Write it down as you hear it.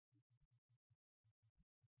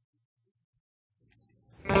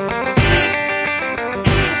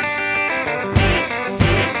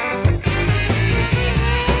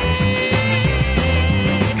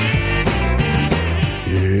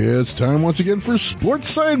It's time once again for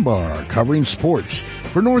Sports Sidebar, covering sports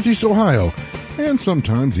for Northeast Ohio and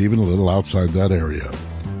sometimes even a little outside that area.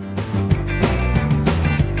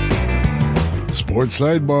 Sports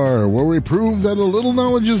Sidebar, where we prove that a little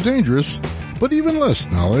knowledge is dangerous, but even less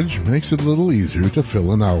knowledge makes it a little easier to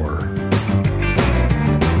fill an hour.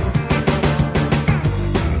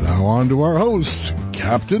 And now on to our hosts,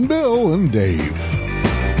 Captain Bill and Dave.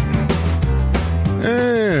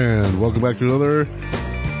 And welcome back to another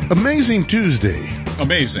amazing Tuesday.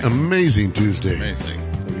 Amazing Tuesday. Amazing.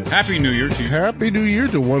 Happy New Year to you. Happy New Year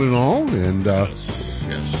to one and all. And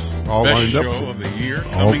yes. All best lined up. show of the year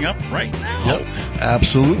coming up right now. Yep,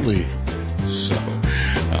 absolutely. So,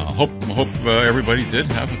 hope everybody did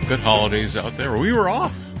have good holidays out there. We were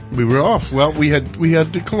off. Well, we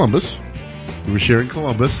had Columbus. We were sharing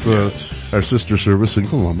Columbus, our sister service in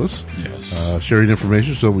Columbus. Yes. Sharing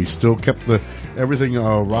information, so we still kept everything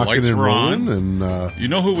rocking and rolling. And you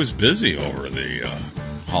know who was busy over the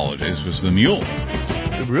holidays was the mule.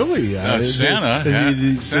 Really? Santa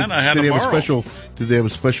had a borrow. Did they have a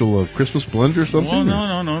special Christmas blend or something?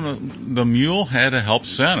 Well, no. The mule had to help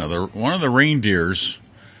Santa. One of the reindeers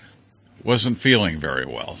wasn't feeling very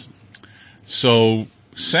well. So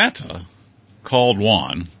Santa called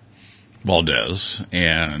Juan Valdez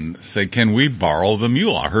and said, "Can we borrow the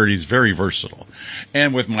mule? I heard he's very versatile.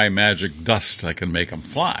 And with my magic dust, I can make him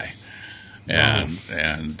fly." And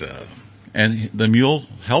the mule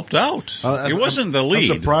helped out. It wasn't the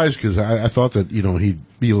lead. I'm surprised because I thought that,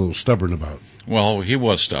 he'd be a little stubborn about it. Well, he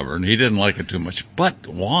was stubborn. He didn't like it too much. But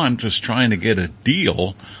Juan was trying to get a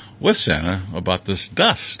deal with Santa about this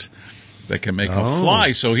dust that can make him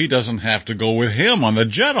fly so he doesn't have to go with him on the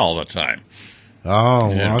jet all the time. Oh,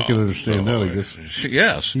 well, I can understand that, I guess.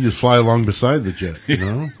 Yes. You just fly along beside the jet,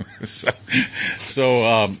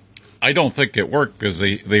 So I don't think it worked because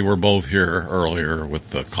they were both here earlier with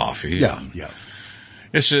the coffee. Yeah.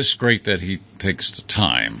 It's just great that he takes the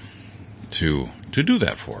time to do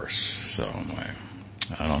that for us. So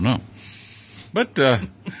I don't know. But I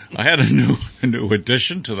had a new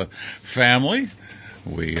addition to the family.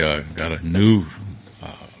 We got a new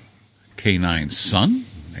canine son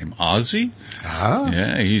named Ozzy. Ah.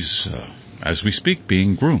 Yeah, he's, as we speak,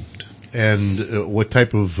 being groomed. And what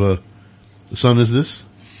type of son is this?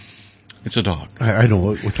 It's a dog. I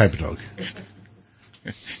know. What type of dog?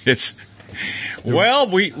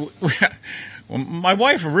 My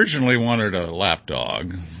wife originally wanted a lap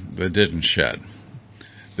dog that didn't shed.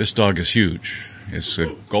 This dog is huge. It's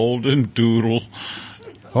a golden doodle.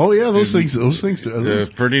 Oh yeah, those things. A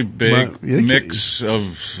pretty big mix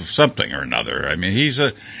of something or another. I mean,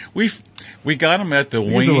 we got him at the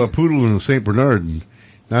wing. He's a poodle and a Saint Bernard, and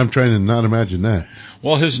now I'm trying to not imagine that.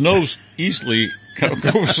 Well, his nose easily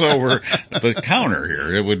goes over the counter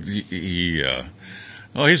here.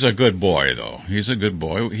 He's a good boy though. He's a good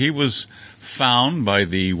boy. He was found by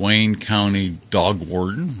the Wayne County dog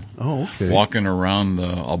warden. Oh, okay. Walking around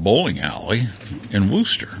a bowling alley in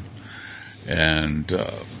Worcester. And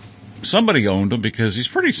somebody owned him because he's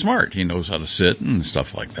pretty smart. He knows how to sit and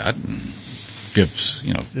stuff like that, and gives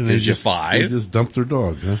you $5. They just dumped their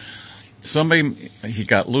dog, huh? He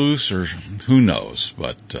got loose, or who knows?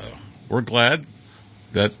 But we're glad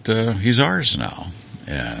that he's ours now,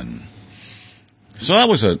 and so that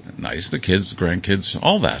was nice. The kids, the grandkids,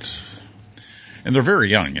 all that, and they're very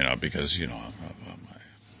young, because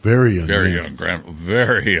very young, very young,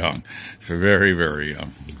 very young, very, very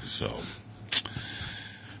young.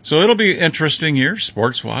 So it'll be an interesting year,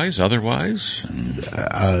 sports-wise, otherwise.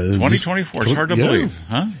 2024 is hard to believe,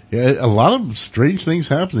 huh? Yeah, a lot of strange things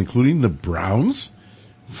happen, including the Browns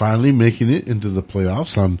finally making it into the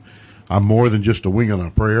playoffs on more than just a wing on a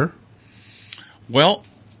prayer. Well,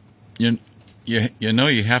 you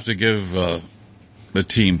have to give the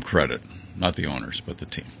team credit, not the owners, but the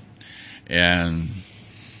team, and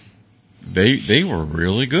they were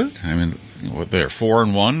really good. I mean, they're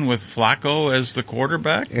 4-1 with Flaco as the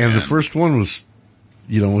quarterback. And the first one was,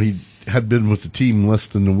 he had been with the team less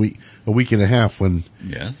than a week and a half when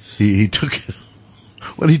he took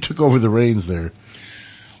over the reins there.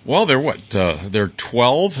 Well, they're what? They're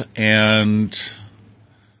 12 and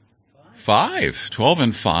 5. 12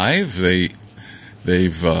 and 5. They're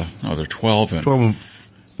 12 and.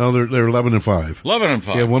 No, they're 11 and 5. 11 and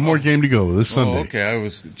 5. Yeah, one more game to go this Sunday. Oh, okay, I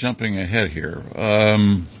was jumping ahead here.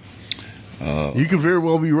 You could very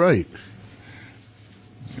well be right.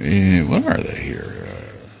 What are they here?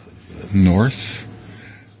 North?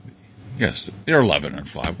 Yes, they're 11 and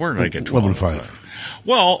 5. Where did I get 12 and 5?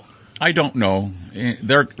 Well, I don't know.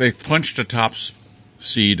 They clinched the top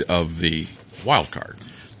seed of the wild card.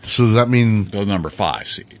 So does that mean the number 5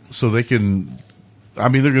 seed? So they can I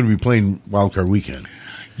mean, they're going to be playing Wild Card Weekend.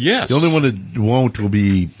 Yes. The only one that won't will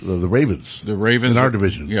be the Ravens. The Ravens in our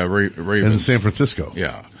division. Yeah, Ravens. And San Francisco.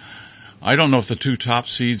 Yeah. I don't know if the 2 top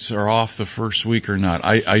seeds are off the first week or not.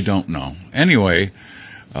 I don't know. Anyway,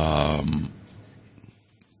 I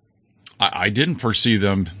didn't foresee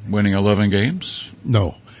them winning 11 games.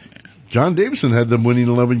 No. John Davison had them winning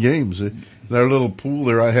 11 games. In our little pool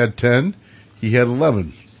there, I had 10. He had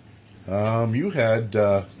 11. You had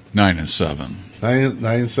 9-7.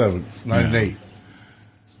 9-7. 9-8.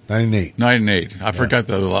 9-8. 9-8. I forgot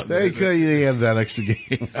that. They had that extra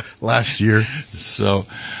game last year. So,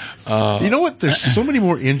 you know what? There's so many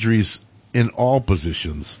more injuries in all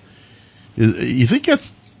positions. You think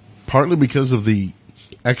that's partly because of the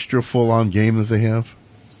extra full-on game that they have?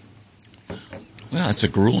 Well, it's a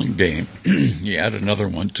grueling game. You add another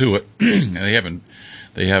one to it.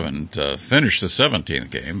 They haven't finished the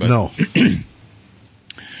 17th game, but no.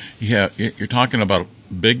 Yeah, you're talking about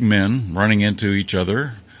big men running into each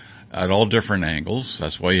other at all different angles.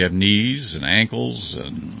 That's why you have knees and ankles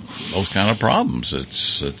and those kind of problems.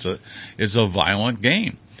 It's a violent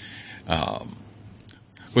game. It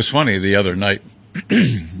was funny the other night.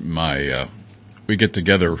 We get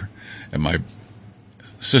together at my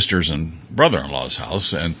sister's and brother-in-law's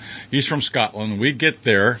house, and he's from Scotland. We get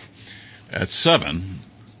there at 7,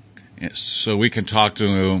 so we can talk to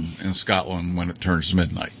him in Scotland when it turns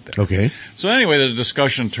midnight there. Okay. So anyway, the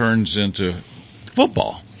discussion turns into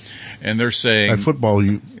football, and they're saying... By football,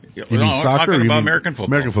 you mean soccer? I'm talking about American football.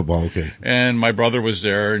 American football, okay. And my brother was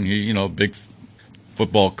there, and he, big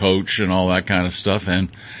football coach and all that kind of stuff,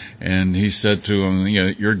 and he said to him,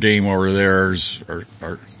 your game over there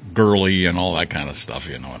are girly and all that kind of stuff,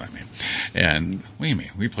 you know what I mean. And what do you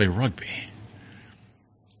mean? We play rugby.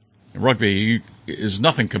 Rugby is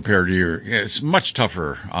nothing compared to it's much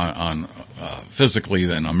tougher on physically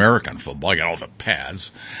than American football. You got all the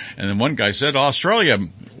pads. And then one guy said, Australia,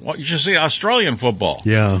 you should see Australian football.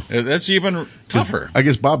 Yeah. That's even tougher. I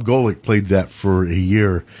guess Bob Golick played that for a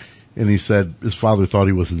year, and he said his father thought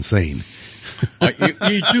he was insane.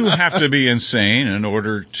 You do have to be insane in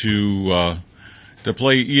order to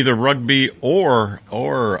play either rugby or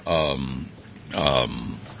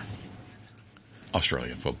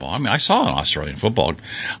Australian football. I mean, I saw an Australian football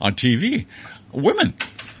on TV, women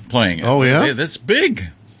playing it. Oh yeah, that's big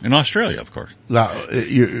in Australia, of course. Now,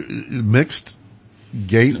 mixed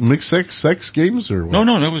sex games or what?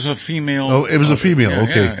 No, that was a female. Oh, it was a female.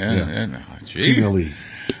 Okay, yeah. Female league.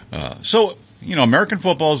 So American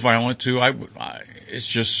football is violent too. It's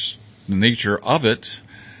just the nature of it,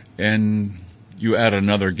 and you add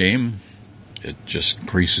another game, it just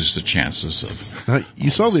increases the chances of... Now, you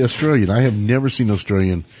saw the Australian. I have never seen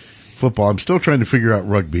Australian football. I'm still trying to figure out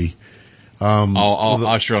rugby.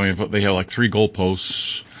 Australian football, they have like 3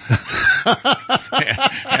 goalposts.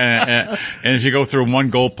 and if you go through one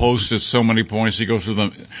goalpost, it's so many points. You go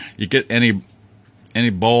through you get any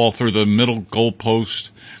ball through the middle goalpost,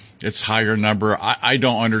 it's higher number. I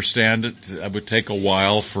don't understand it. It would take a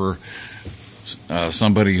while for...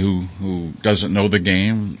 somebody who doesn't know the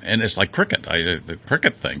game, and it's like cricket. The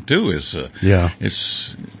cricket thing too is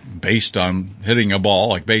it's based on hitting a ball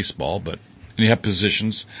like baseball, but you have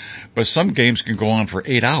positions. But some games can go on for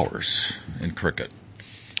 8 hours in cricket.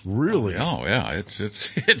 Really? Oh yeah,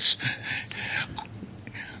 it's.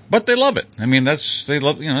 But they love it. I mean, that's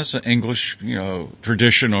an English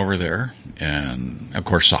tradition over there, and of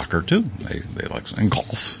course soccer too. They like, and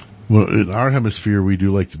golf. Well, in our hemisphere, we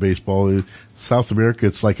do like the baseball. In South America,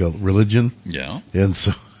 it's like a religion. Yeah. And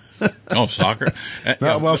so... soccer.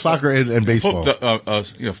 Soccer and baseball.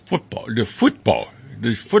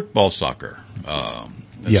 Football soccer.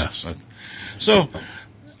 Yes. So,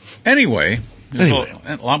 anyway, there's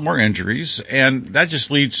a lot more injuries, and that just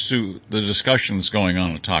leads to the discussions going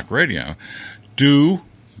on at Talk Radio. Do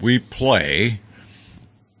we play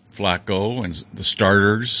Flaco and the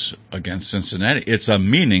starters against Cincinnati? It's a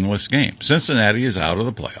meaningless game. Cincinnati is out of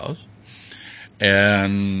the playoffs.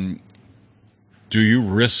 And do you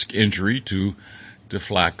risk injury to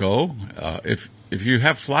Flaco? If you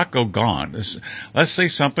have Flaco gone, let's say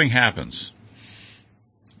something happens.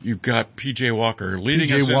 You've got P.J. Walker leading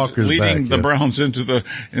the Browns into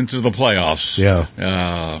the playoffs. Yeah.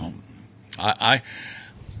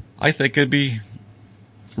 I think it'd be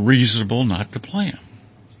reasonable not to play him.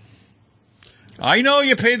 I know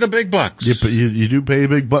you pay the big bucks. You do pay a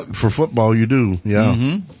big buck for football. You do, yeah.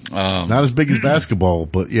 Mm-hmm. Not as big as basketball,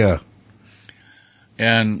 but yeah.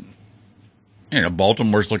 And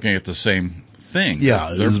Baltimore's looking at the same thing.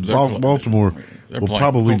 Yeah, Baltimore will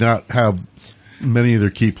probably not have many of their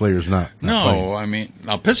key players not playing. I mean,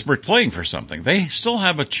 now Pittsburgh playing for something. They still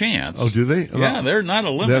have a chance. Oh, do they? Yeah, they're not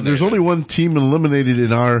eliminated. There's only one team eliminated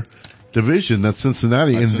in our division. That's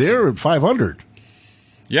Cincinnati, and they're at 500.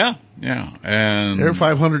 Yeah, and they're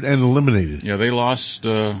 500 and eliminated. Yeah, they lost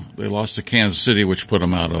to Kansas City, which put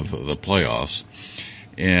them out of the playoffs,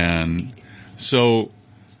 and so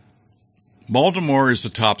Baltimore is the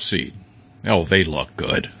top seed. Oh, they look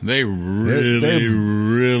good. They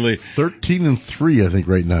really 13-3, I think,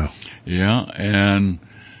 right now. Yeah, and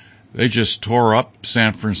they just tore up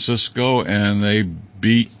San Francisco, and they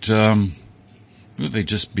beat. They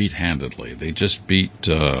just beat handedly. They just beat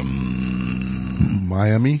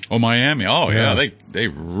Miami. Oh, Miami. Oh, yeah. They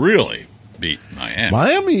really beat Miami.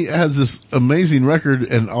 Miami has this amazing record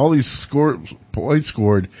and all these points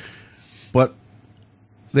scored, but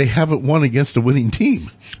they haven't won against a winning team.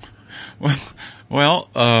 Well,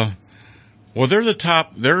 they're the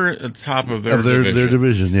top. They're at the top of their division. Their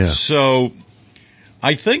division, yeah. So,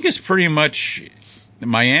 I think it's pretty much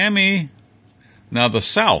Miami. Now the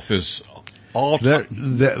South is all. That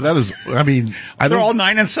is. I mean, they're all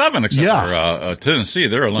 9-7 except for Tennessee.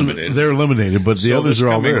 They're eliminated. They're eliminated, but the others are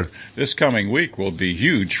all there. This coming week will be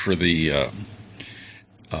huge for the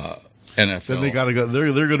NFL. Then they got to go.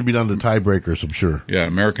 They're going to be down to tiebreakers, I'm sure. Yeah,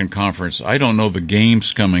 American Conference. I don't know the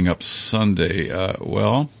games coming up Sunday.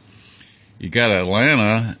 You got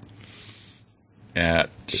Atlanta at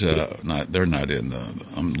they're not in the.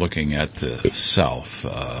 I'm looking at the South.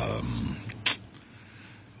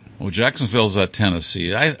 Jacksonville's at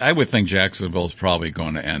Tennessee. I would think Jacksonville's probably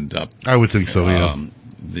going to end up. I would think so. Yeah.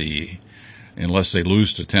 Unless they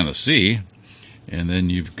lose to Tennessee, and then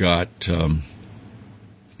you've got.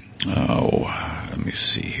 Let me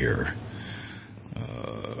see here.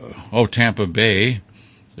 Tampa Bay.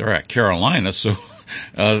 They're at Carolina, so.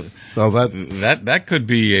 That could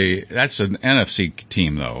be that's an NFC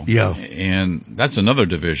team though. Yeah. And that's another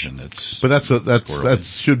division. But that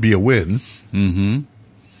should be a win. Mm-hmm.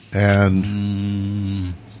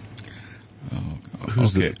 And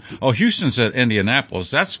okay. Houston's at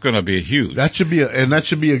Indianapolis. That's going to be huge. That should be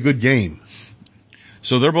a good game.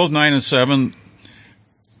 So they're both 9-7.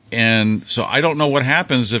 And so I don't know what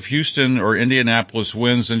happens if Houston or Indianapolis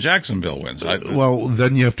wins and Jacksonville wins. Well,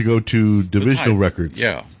 then you have to go to divisional records.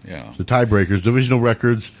 Yeah. The tiebreakers, divisional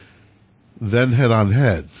records, then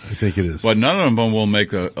head-on-head, I think it is. But none of them will make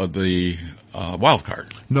the wild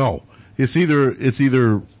card. No. It's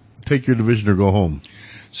either take your division or go home.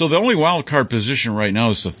 So the only wild card position right now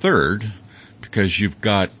is the third, because you've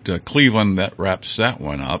got Cleveland that wraps that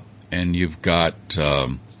one up, and you've got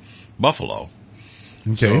Buffalo.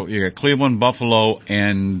 Okay. So you got Cleveland, Buffalo,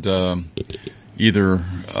 and either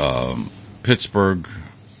Pittsburgh.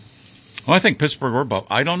 Well, I think Pittsburgh or Buffalo.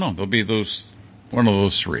 I don't know. There'll be one of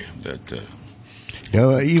those three. Even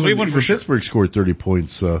Cleveland for Pittsburgh scored 30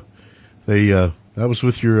 points. That was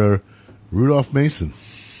with your Rudolph Mason.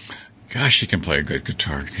 Gosh, he can play a good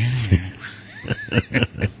guitar.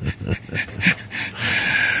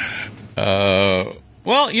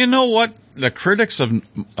 Well, you know what? The critics of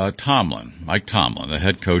Mike Tomlin, the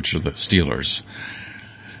head coach of the Steelers,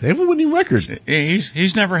 they have a winning record.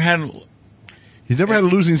 He's never had. He's never had a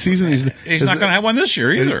losing season. He's not going to have one this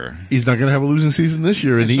year either. He's not going to have a losing season this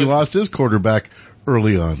year, and he lost his quarterback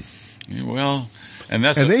early on. Well,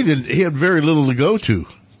 he had very little to go to.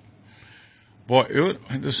 Boy,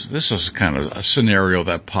 this is kind of a scenario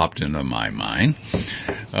that popped into my mind.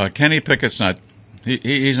 Kenny Pickett's not.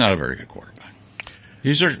 He's not a very good quarterback.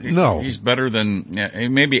 He's better than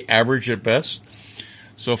maybe average at best.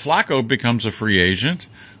 So Flaco becomes a free agent.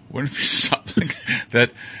 Wouldn't it be something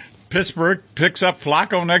that Pittsburgh picks up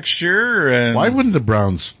Flaco next year? And why wouldn't the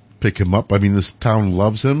Browns pick him up? I mean, this town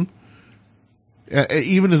loves him,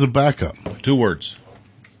 even as a backup. 2 words: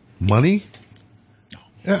 money.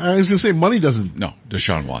 No. I was going to say money doesn't. No,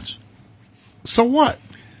 Deshaun Watson. So what?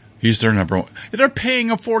 He's their number one. They're paying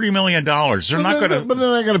him $40 million. They're not going to. But they're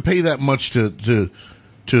not going to pay that much to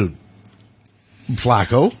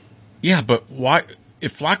Flaco. Yeah, but why?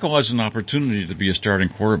 If Flaco has an opportunity to be a starting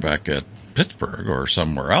quarterback at Pittsburgh or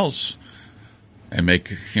somewhere else and make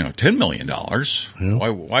 $10 million,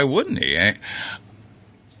 why wouldn't he?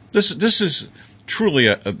 This is truly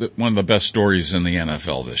one of the best stories in the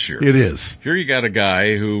NFL this year. It is. Here you got a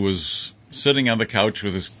guy who was sitting on the couch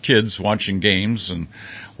with his kids watching games and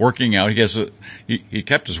working out. He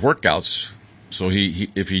kept his workouts, so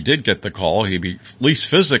if he did get the call, he'd be at least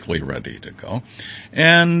physically ready to go.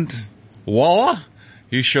 And voila,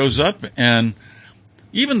 he shows up, and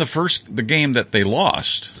even the game that they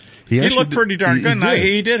lost, He looked pretty darn good. Now,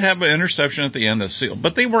 he did have an interception at the end that sealed,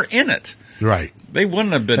 but they were in it. Right. They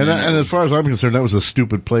wouldn't have been in it. And as far as I'm concerned, that was a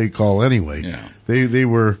stupid play call anyway. Yeah. They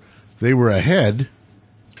were ahead,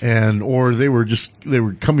 or they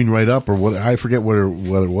were coming right up, or what, I forget what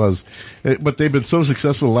it was. But they've been so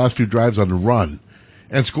successful the last few drives on the run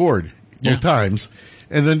and scored both times,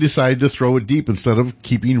 and then decided to throw it deep instead of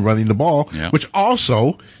running the ball, which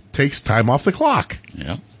also takes time off the clock.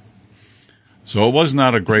 Yeah. So it was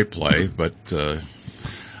not a great play, but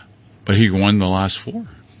he won the last 4.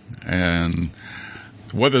 And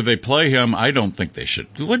whether they play him, I don't think they should.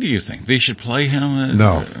 What do you think? They should play him?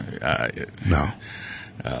 No. No.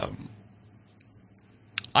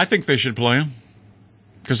 I think they should play him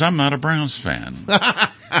because I'm not a Browns fan.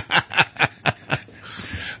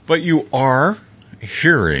 But you are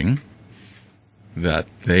hearing that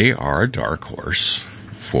they are a dark horse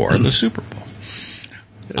for the Super Bowl.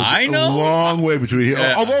 I know. A long way between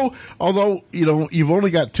here. Although, you've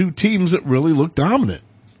only got 2 teams that really look dominant.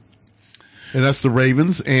 And that's the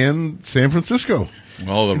Ravens and San Francisco.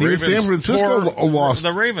 Well, the Ravens San Francisco lost.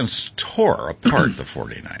 The Ravens tore apart the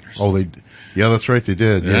 49ers. Oh, that's right, they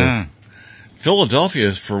did. Yeah.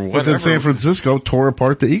 Philadelphia, for whatever. But then San Francisco tore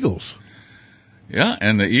apart the Eagles. Yeah,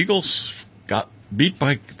 and the Eagles got beat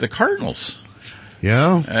by the Cardinals.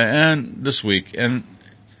 Yeah. And this week. And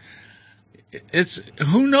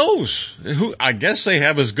who knows? I guess they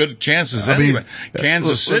have as good a chance as anybody.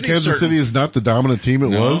 Kansas City is not the dominant team it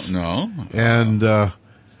was. No. And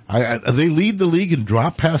they lead the league in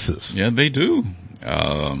drop passes. Yeah, they do.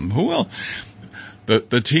 Who else?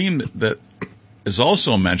 The team that is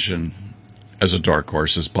also mentioned as a dark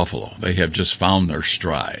horse is Buffalo. They have just found their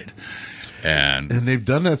stride. And they've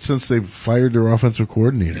done that since they fired their offensive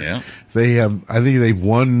coordinator. Yeah. I think they've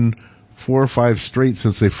won 4 or 5 straight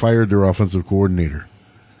since they fired their offensive coordinator.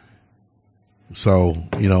 So,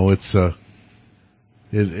 it's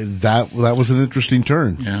that was an interesting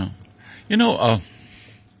turn. Yeah.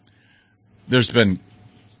 There's been,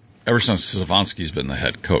 ever since Stefanski's been the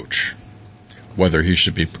head coach, whether he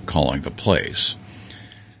should be calling the plays.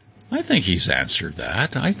 I think he's answered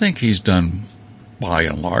that. I think he's done by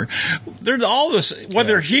and large. There's all this,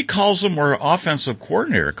 whether he calls them or offensive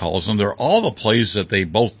coordinator calls them, they're all the plays that they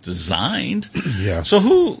both designed. Yeah.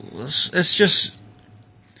 So it's just,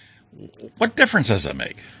 what difference does it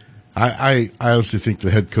make? I honestly think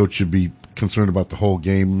the head coach should be concerned about the whole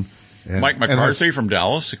game. Mike McCarthy from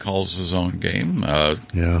Dallas, he calls his own game.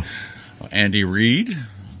 Andy Reid,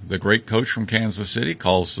 the great coach from Kansas City,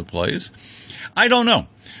 calls the plays. I don't know.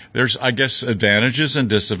 There's, I guess, advantages and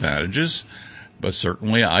disadvantages. But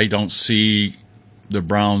certainly, I don't see the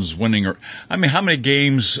Browns winning. How many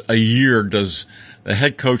games a year does the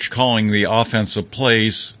head coach calling the offensive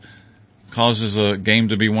plays causes a game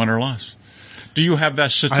to be won or lost? Do you have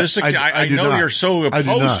that statistic? I know not. You're so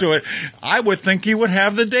opposed to it. I would think you would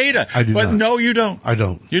have the data. But no, you don't. I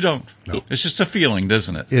don't. You don't. No. It's just a feeling,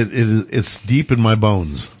 doesn't it? It's deep in my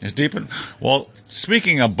bones. It's deep in. Well,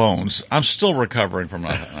 speaking of bones, I'm still recovering from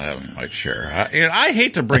not having my chair. I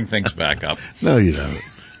hate to bring things back up. No, you don't.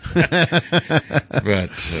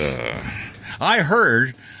 But I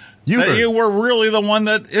heard that you were really the one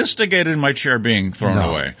that instigated my chair being thrown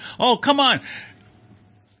away. Oh, come on.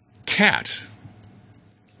 Kat.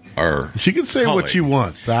 She can say what she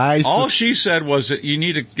wants. All she said was that you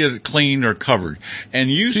need to get it cleaned or covered. And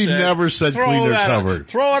she never said cleaned or covered.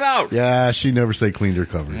 Throw it out. Yeah, she never said cleaned or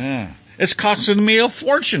covered. Yeah. It's costing me a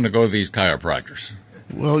fortune to go to these chiropractors.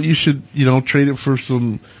 Well, you should, trade it for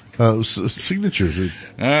some signatures or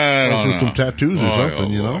some tattoos or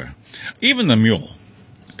something, Even the mule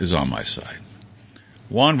is on my side.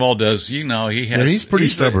 Juan Valdez, he's pretty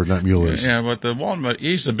stubborn, that mule is. Yeah, but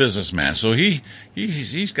he's a businessman, so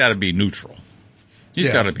he's got to be neutral. He's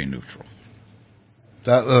got to be neutral.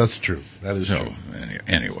 That's true. That is true.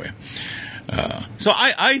 Anyway, so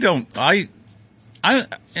if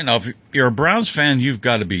you're a Browns fan, you've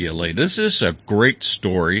got to be elated. This is a great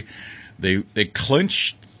story. They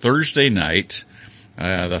clinched Thursday night.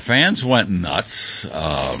 The fans went nuts.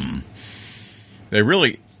 They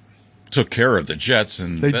really took care of the Jets,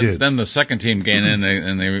 and then the second team came in,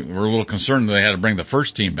 and they were a little concerned that they had to bring the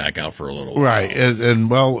first team back out for a little while. Right,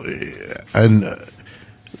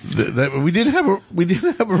 we didn't have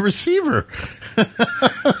a receiver.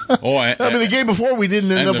 The game before we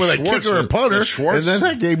didn't end up with a kicker or punter, and then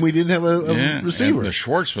that game we didn't have a receiver. And the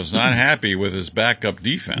Schwartz was not happy with his backup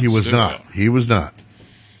defense. He was not.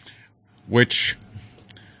 Which,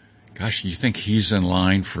 gosh, you think he's in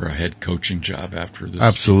line for a head coaching job after this?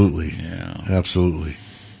 Absolutely. Yeah. Absolutely.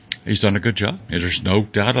 He's done a good job. There's no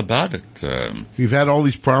doubt about it. We've had all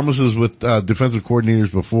these promises with defensive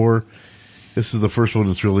coordinators before. This is the first one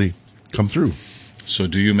that's really come through. So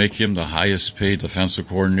do you make him the highest paid defensive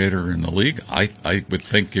coordinator in the league? I would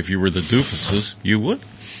think if you were the doofuses, you would.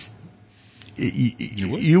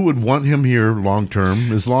 You would want him here long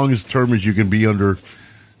term, as long as term as you can be under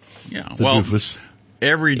the doofus.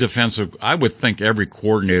 I would think every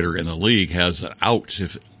coordinator in the league has an out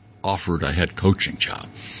if offered a head coaching job.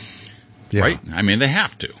 Yeah. Right? I mean, they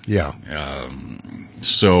have to. Yeah. And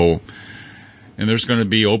there's going to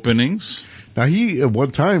be openings. Now, he at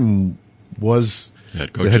one time was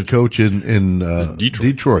the head coach in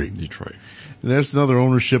Detroit. And there's another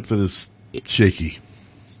ownership that is shaky.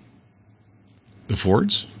 The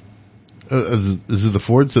Fords? Is it the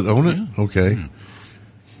Fords that own it? Yeah. Okay.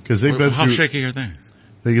 Because how shaky are they?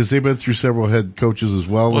 Because they've been through several head coaches as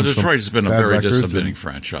well. Well, Detroit has been a very disappointing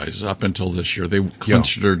franchise up until this year. They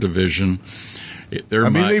clinched their division.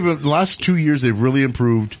 The last 2 years they've really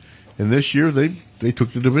improved, and this year they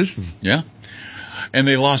took the division. Yeah. And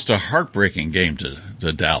they lost a heartbreaking game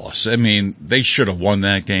to Dallas. I mean, they should have won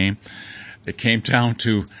that game. It came down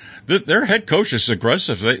to their head coach is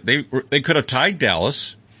aggressive. They could have tied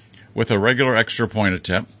Dallas with a regular extra point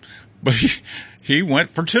attempt, but he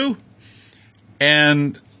went for 2.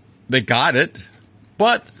 And they got it,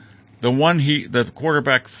 but the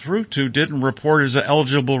quarterback threw to didn't report as an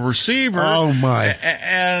eligible receiver. Oh my!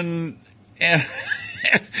 And it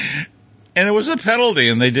was a penalty,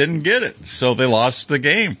 and they didn't get it, so they lost the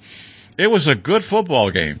game. It was a good football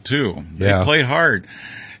game too. They played hard,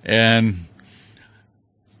 and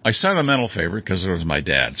my sentimental favorite, because it was my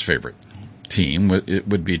dad's favorite team, it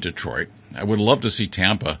would be Detroit. I would love to see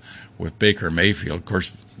Tampa with Baker Mayfield. Of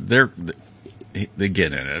course, they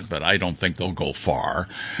get in it, but I don't think they'll go far.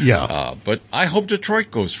 Yeah. But I hope Detroit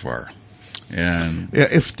goes far. And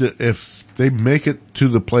if they make it to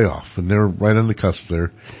the playoff, and they're right on the cusp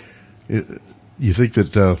there, you think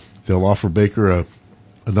that they'll offer Baker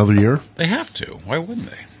another year? They have to. Why wouldn't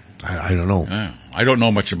they? I don't know. I don't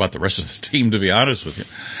know much about the rest of the team, to be honest with you.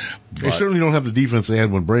 They certainly don't have the defense they had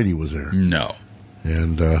when Brady was there. No.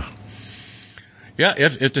 And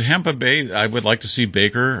if to Tampa Bay, I would like to see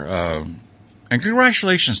Baker. And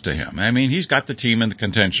congratulations to him. I mean, he's got the team in the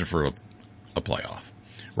contention for a playoff,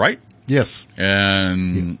 right? Yes.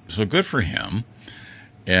 And so good for him.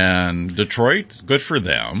 And Detroit, good for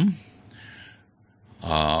them.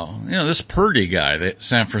 This Purdy guy that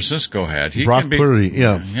San Francisco had, Purdy,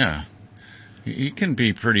 yeah, he can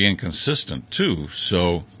be pretty inconsistent too.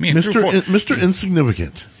 So, Mr.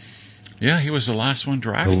 Insignificant. Yeah, he was the last one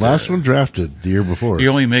drafted. The last one drafted the year before. He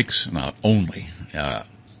only makes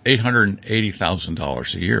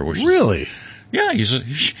 $880,000 a year, which really,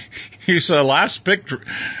 he's a last pick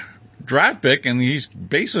draft pick, and he's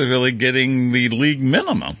basically getting the league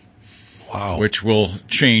minimum. Wow, which will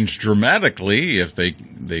change dramatically if they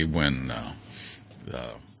win.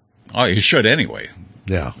 He should anyway.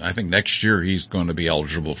 Yeah, I think next year he's going to be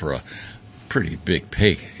eligible for a pretty big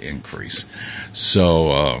pay increase. So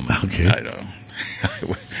okay, I don't.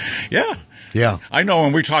 Yeah, I know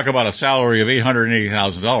when we talk about a salary of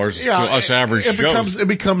 $880,000 to us average Joes, it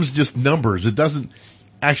becomes just numbers. It doesn't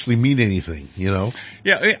actually mean anything, Yeah,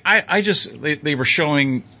 they were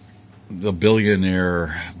showing the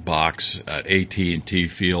billionaire box at AT&T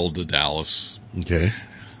Field to Dallas. Okay,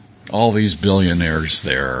 all these billionaires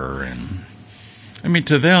there, and I mean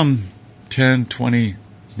to them, $10-20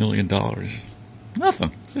 million,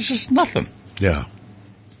 nothing. It's just nothing. Yeah,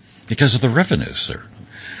 because of the revenues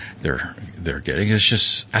they're getting is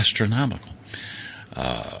just astronomical.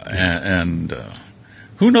 And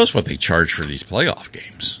who knows what they charge for these playoff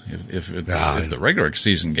games? If the regular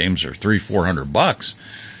season games are $300-400,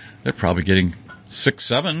 they're probably getting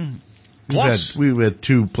 6-7 plus. We've had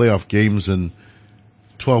 2 playoff games in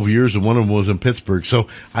 12 years, and one of them was in Pittsburgh. So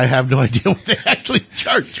I have no idea what they actually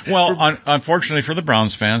charge. Well, unfortunately for the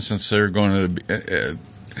Browns fans, since they're going to be.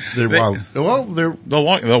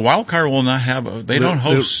 The wild card will not have. They don't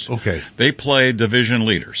host. Okay. They play division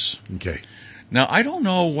leaders. Okay. Now I don't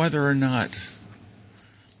know whether or not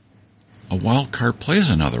a wild card plays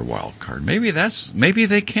another wild card. Maybe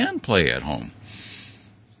they can play at home.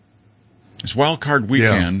 It's wild card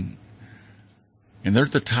weekend, and they're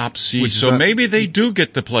the top seed, so maybe they do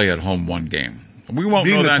get to play at home one game. We won't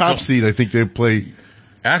know that. Being the top seed, I think they play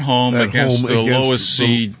at home against the lowest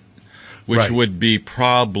seed. Which would be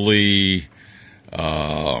probably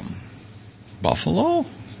Buffalo,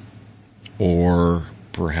 or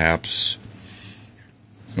perhaps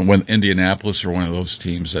Indianapolis, or one of those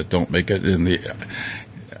teams that don't make it in the.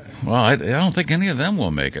 Well, I don't think any of them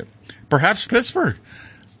will make it. Perhaps Pittsburgh.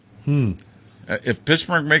 If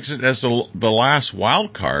Pittsburgh makes it as the last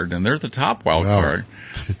wild card, and they're the top wild card.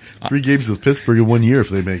 3 games with Pittsburgh in 1 year if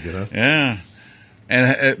they make it, huh? Yeah.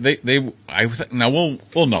 And now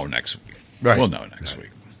we'll know next week. Right. We'll know next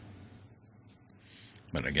week.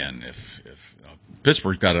 But again, if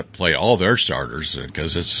Pittsburgh's got to play all their starters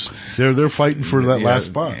because they're fighting for that last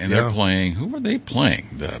spot, and they're playing. Who are they playing?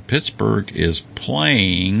 Pittsburgh is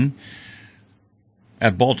playing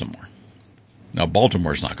at Baltimore. Now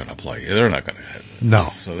Baltimore's not going to play. They're not going to. No.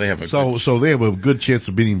 So they have they have a good chance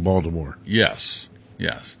of beating Baltimore. Yes.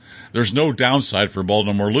 There's no downside for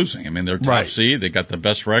Baltimore losing. I mean, they're top seed. They got the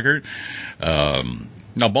best record. Now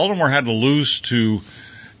Baltimore had to lose to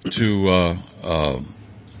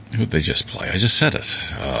who'd they just play? I just said it.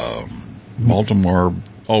 Baltimore.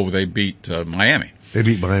 Oh, they beat Miami. They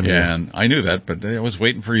beat Miami. And I knew that, but I was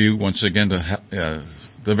waiting for you once again to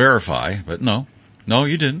verify. But no,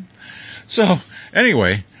 you didn't. So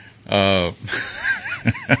anyway, so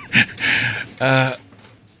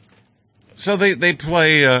they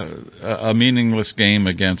play a meaningless game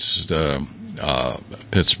against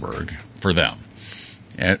Pittsburgh for them.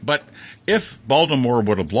 But if Baltimore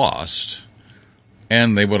would have lost,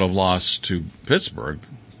 and they would have lost to Pittsburgh,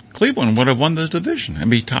 Cleveland would have won the division and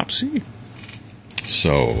be top seed.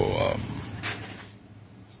 So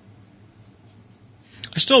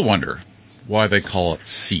I still wonder why they call it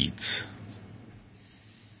seeds.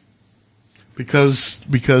 Because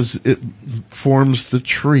it forms the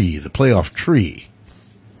tree, the playoff tree.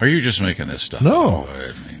 Are you just making this stuff No. up?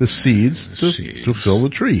 I mean, the seeds to fill the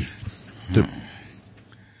tree.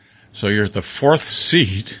 So you're at the 4th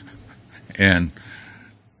seed, and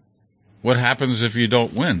what happens if you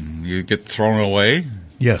don't win? You get thrown away?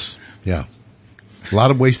 Yes. Yeah. A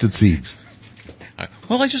lot of wasted seeds.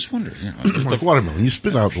 Well, I just wonder. Like watermelon. You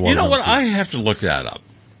spit out the watermelon. You know what? Seeds. I have to look that up.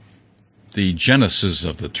 The genesis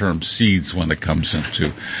of the term seeds when it comes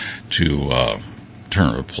into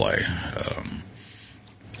tournament play.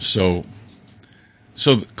 So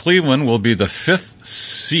Cleveland will be the 5th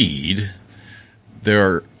seed.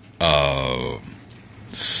 There are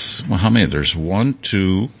how many? There's 1,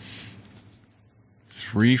 2,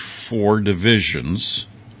 3, 4 divisions.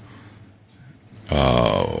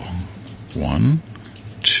 1,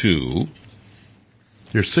 2.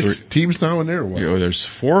 There's 6 teams now in there. You know, there's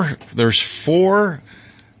four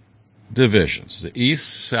divisions: the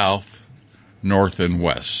East, South, North, and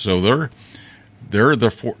West. So they're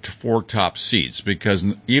the four top seeds, because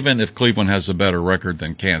even if Cleveland has a better record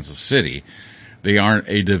than Kansas City, they aren't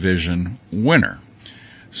a division winner.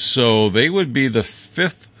 So they would be the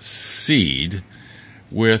 5th seed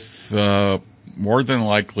with more than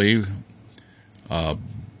likely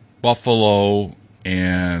Buffalo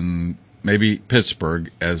and maybe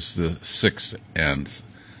Pittsburgh as the 6th and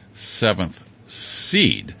 7th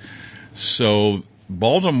seed. So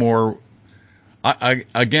Baltimore,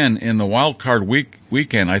 again, in the wild card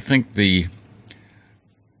weekend, I think the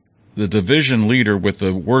division leader with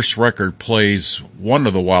the worst record plays one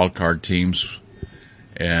of the wild card teams,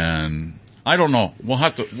 and I don't know. We'll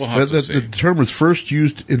have to see. The term was first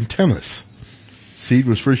used in tennis. Seed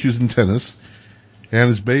was first used in tennis,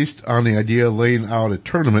 and is based on the idea of laying out a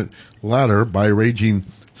tournament ladder by arranging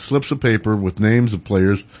slips of paper with names of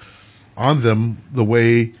players on them the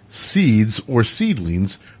way seeds or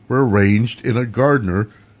seedlings were arranged in a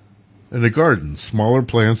garden, smaller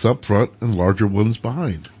plants up front and larger ones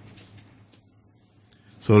behind.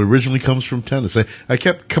 So it originally comes from tennis. I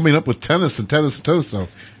kept coming up with tennis, so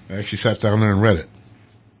I actually sat down there and read it.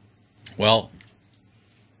 Well,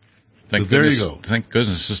 there you go. Thank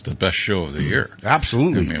goodness this is the best show of the year.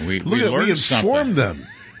 Absolutely. I mean, we learned something.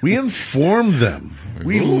 We informed them.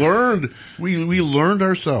 We learned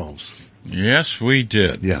ourselves. Yes, we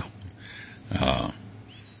did. Yeah.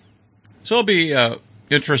 So it'll be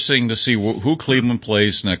interesting to see who Cleveland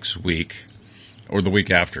plays next week, or the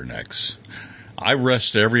week after next. I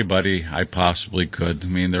rest everybody I possibly could. I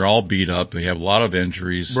mean, they're all beat up. They have a lot of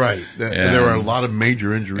injuries. Right. There are a lot of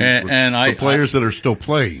major injuries for players that are still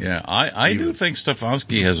playing. Yeah, I do think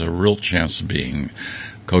Stefanski has a real chance of being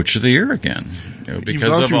Coach of the Year again,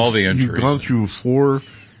 because of all the injuries. You've gone through 4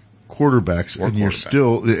 quarterbacks,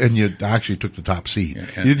 and you actually took the top seed. Yeah,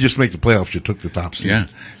 you didn't just make the playoffs; you took the top seed. Yeah,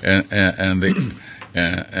 and the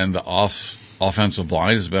offensive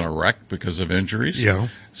line has been a wreck because of injuries. Yeah.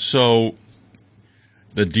 So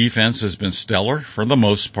the defense has been stellar for the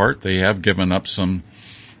most part. They have given up some,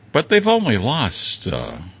 but they've only lost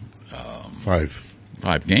 5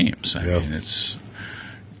 games. I mean,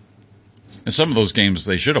 and some of those games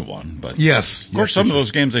they should have won, but yes, of course, some of those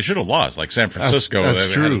games they should have lost, like San Francisco. That's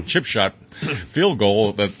they true. had a chip shot field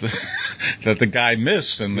goal that that the guy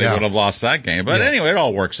missed, and they would have lost that game. But anyway, it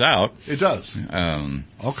all works out. It does.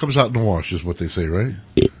 All comes out in the wash, is what they say, right?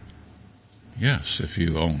 Yes, if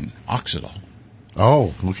you own Oxidol.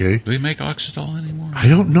 Oh, okay. Do they make Oxidol anymore? I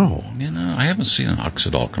don't know. I haven't seen an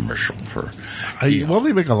Oxidol commercial for... well,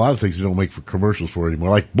 they make a lot of things they don't make for commercials for anymore,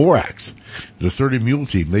 like Borax, the 30 Mule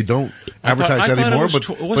Team. They don't advertise that anymore, but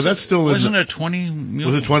that's still... Wasn't it 20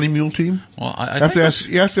 Mule? Was it 20 Mule Team? Well, you have to ask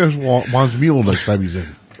Juan's Mule next time he's in.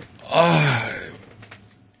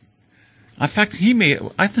 In fact,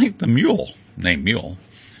 I think the mule, named Mule,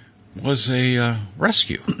 was a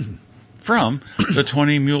rescue. From the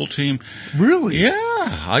 20 Mule Team. Really? Yeah,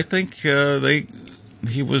 I think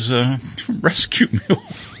he was a rescue mule.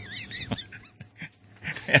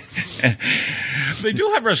 They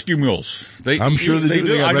do have rescue mules. I'm sure they do.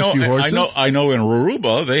 They have rescue horses. I know in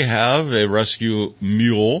Aruba they have a rescue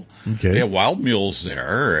mule. Okay. They have wild mules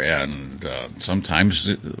there, and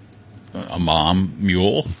sometimes a mom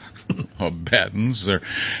mule. Battens,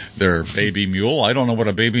 their baby mule. I don't know what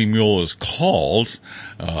a baby mule is called.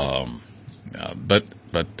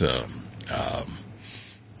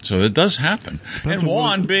 So it does happen. And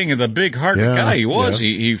Juan, being the big-hearted guy he was,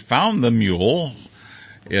 he found the mule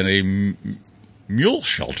in a mule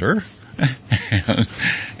shelter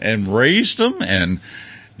and raised him, and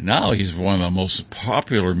now he's one of the most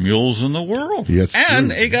popular mules in the world. Yes,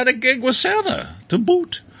 and he got a gig with Santa to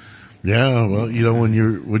boot. Yeah, well, when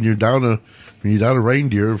you're down a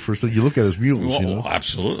reindeer, first thing you look at is mules. Well,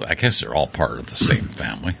 absolutely. I guess they're all part of the same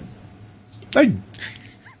family. I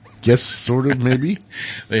guess, sort of, maybe.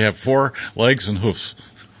 They have 4 legs and hoofs.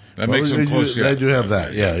 That makes them close. They do have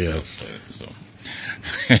that. Yeah. So,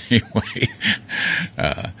 anyway,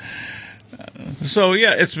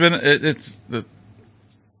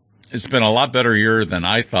 it's been a lot better year than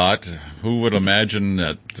I thought. Who would imagine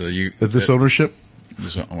that this ownership?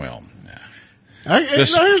 Well,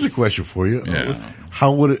 here's a question for you. Yeah.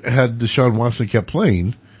 How would it, had Deshaun Watson kept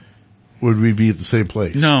playing, would we be at the same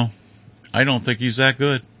place? No, I don't think he's that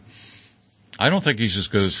good. I don't think he's as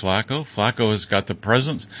good as Flaco. Flaco has got the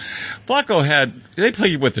presence. They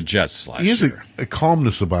played with the Jets last year. He has a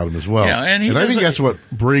calmness about him as well. Yeah, and I think that's what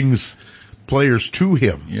brings players to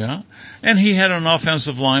him. Yeah, and he had an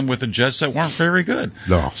offensive line with the Jets that weren't very good.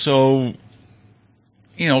 No. So,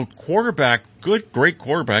 great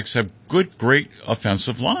quarterbacks have great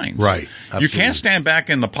offensive lines. Right. Absolutely. You can't stand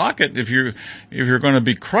back in the pocket if you're going to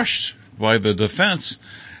be crushed by the defense.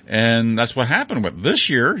 And that's what happened with this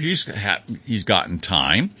year. He's gotten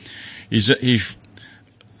time.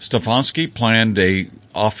 Stefanski planned a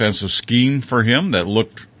offensive scheme for him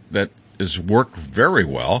that has worked very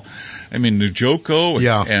well. I mean, Njoku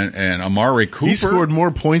and Amari Cooper. He scored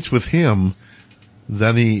more points with him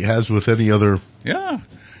than he has with any other. Yeah.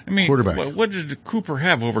 I mean, quarterback. What did Cooper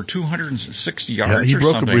have? Over 260 yards or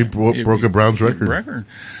something? He broke a Browns record.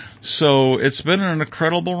 So it's been an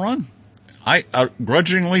incredible run. I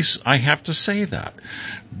grudgingly, I have to say that,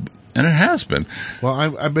 and it has been. Well,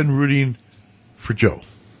 I've been rooting for Joe.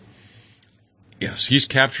 Yes, he's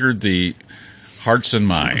captured the hearts and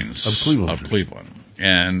minds of Cleveland,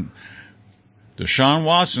 and Deshaun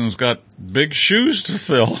Watson's got big shoes to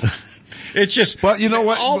fill. It's just, but you know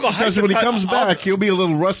what? Because when he comes back, he'll be a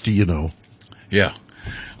little rusty. Yeah,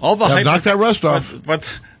 all the knock that rust off. But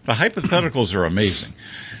the hypotheticals are amazing.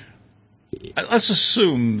 Let's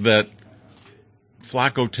assume that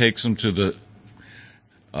Flaco takes him to the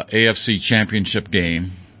AFC Championship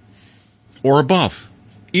game or above,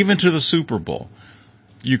 even to the Super Bowl.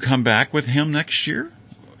 You come back with him next year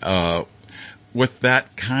with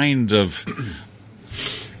that kind of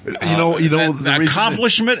the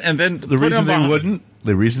accomplishment, and then the reason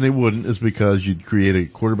they wouldn't is because you'd create a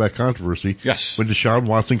quarterback controversy. Yes, when Deshaun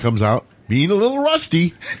Watson comes out being a little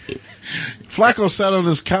rusty. Flacco sat on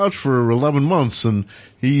his couch for 11 months, and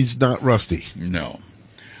he's not rusty. No.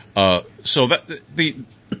 So that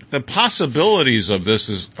the possibilities of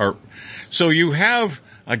this are. So you have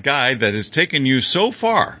a guy that has taken you so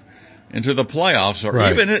far into the playoffs, or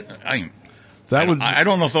right. even I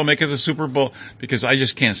don't know if they'll make it to the Super Bowl, because I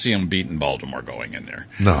just can't see them beating Baltimore going in there.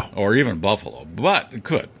 No. Or even Buffalo, but it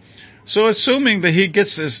could. So assuming that he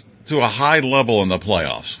gets this to a high level in the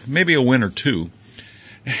playoffs, maybe a win or two,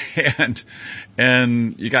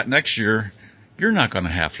 and you got next year, you're not going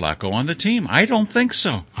to have Flacco on the team. I don't think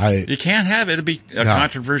so. You can't have it. It'll be a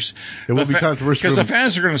controversy. It will be controversial. Because the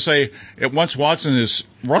fans are going to say, once Watson is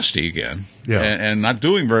rusty again and not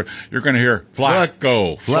doing very, you're going to hear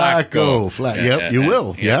Flacco. Yep, you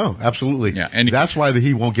will. Yeah, absolutely. Yeah, and that's why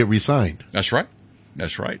he won't get re-signed. That's right.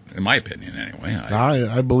 In my opinion, anyway.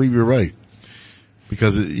 I believe you're right.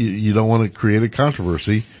 Because you don't want to create a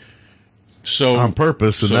controversy. So on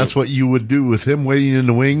purpose, and that's what you would do with him waiting in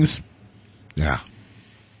the wings. Yeah.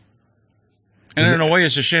 And in a way,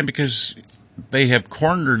 it's a shame because they have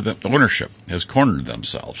the ownership has cornered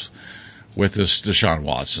themselves with this Deshaun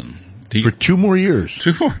Watson. For 2 more years.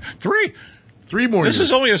 3 more years. This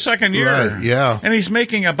is only a second year. Right, yeah. And he's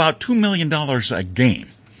making about $2 million a game.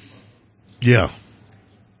 Yeah.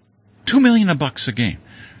 $2 million a game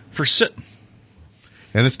for sitting.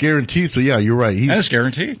 And it's guaranteed, so yeah, you're right. And it's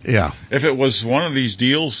guaranteed. Yeah. If it was one of these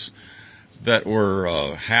deals that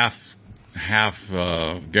were half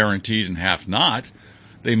guaranteed and half not,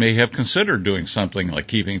 they may have considered doing something like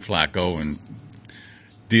keeping Flacco and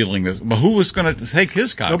dealing this. But who was going to take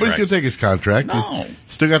his contract? Nobody's going to take his contract. No. He's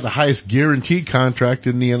still got the highest guaranteed contract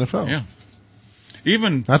in the NFL. Yeah.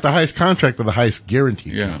 Even not the highest contract, but the highest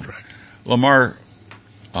guaranteed contract. Lamar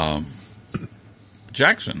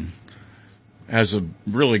Jackson has a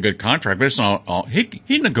really good contract, but it's not all. He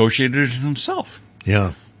negotiated it himself.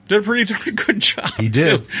 Yeah. Did a pretty darn good job. He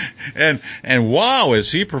did. Too. And wow, is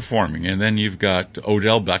he performing. And then you've got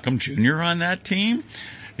Odell Beckham Jr. on that team.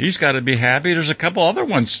 He's got to be happy. There's a couple other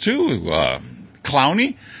ones too.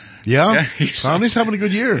 Clowney. Yeah. Clowney's having a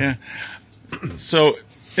good year. Yeah. So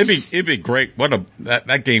it'd be great.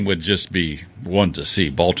 That game would just be one to see.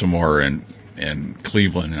 Baltimore and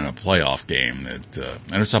Cleveland in a playoff game. And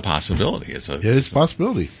it's a possibility. It is a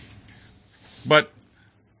possibility. But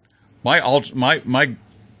my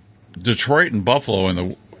Detroit and Buffalo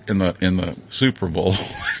in the Super Bowl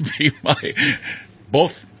would be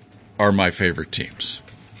both are my favorite teams.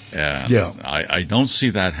 And I don't see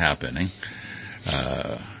that happening.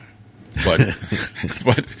 But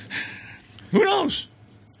who knows?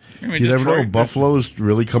 I mean, you never know. Buffalo's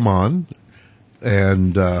really come on,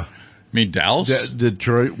 and Dallas.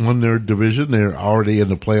 Detroit won their division. They're already in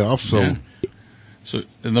the playoffs. So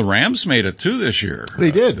and the Rams made it too this year.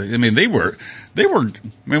 They did. I mean, they were.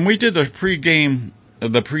 When we did the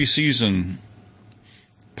preseason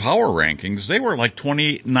power rankings, they were like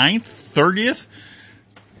 29th, 30th.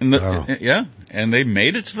 And they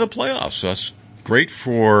made it to the playoffs. So that's great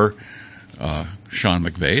for Sean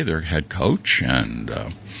McVay, their head coach, and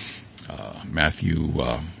Matthew,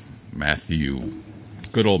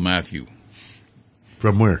 good old Matthew.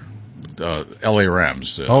 From where? L.A.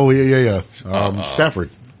 Rams. Stafford.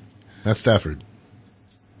 That's Stafford.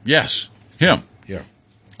 Yes, him. Yeah.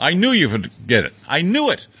 I knew you would get it. I knew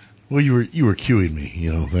it. Well, you were cueing me,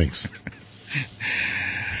 thanks.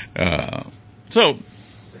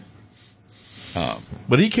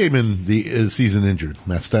 But he came in the season injured.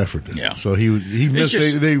 Matt Stafford did. Yeah. So he missed.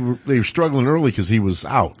 They were struggling early because he was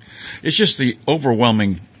out. It's just the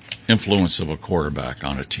overwhelming influence of a quarterback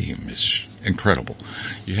on a team is incredible.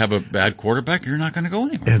 You have a bad quarterback, you're not going to go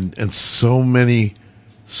anywhere. And so many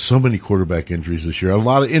quarterback injuries this year. A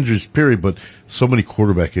lot of injuries, period, but so many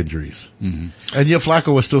quarterback injuries. Mm-hmm. And yet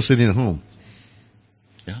Flacco was still sitting at home.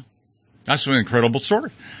 Yeah. That's an incredible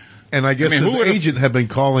story. And I guess his agent had been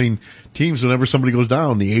calling teams whenever somebody goes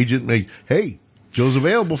down. The agent hey, Joe's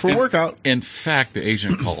available for a workout. In fact, the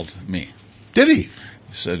agent called me. Did he? He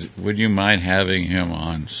said, would you mind having him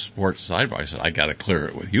on Sports Sidebar? I said, I got to clear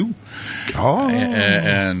it with you. Oh.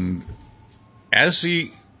 And as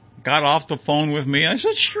he got off the phone with me, I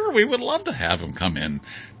said, sure, we would love to have him come in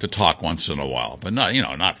to talk once in a while, but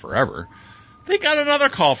not forever. They got another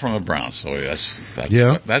call from the Browns, so that's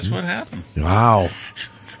what happened. Wow.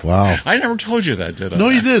 I never told you that, did I? No,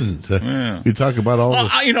 you didn't. Yeah. You talk about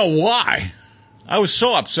all you know why? I was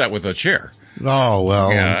so upset with the chair. Oh,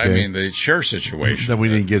 well, yeah, okay. I mean, the chair situation. That we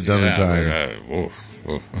didn't get done in time.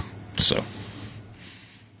 So.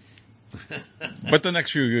 But the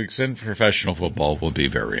next few weeks in professional football will be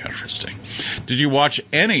very interesting. Did you watch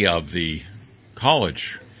any of the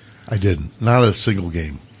college? I didn't. Not a single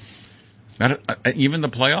game. Not even the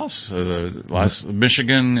playoffs? The last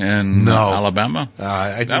Michigan and Alabama?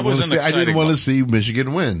 I didn't want to see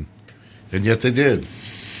Michigan win. And yet they did.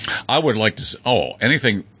 I would like to see,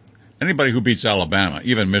 anybody who beats Alabama,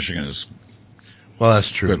 even Michigan is. Well, that's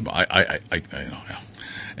true. Good. I know. Yeah.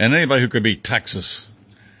 And anybody who could beat Texas.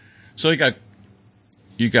 So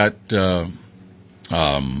you got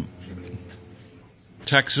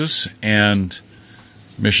Texas and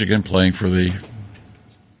Michigan playing for the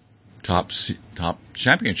top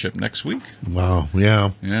championship next week. Wow.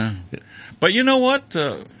 Yeah. Yeah. But you know what?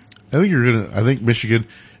 I think Michigan,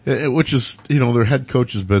 which is, their head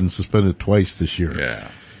coach has been suspended twice this year. Yeah.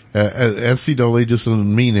 NCAA just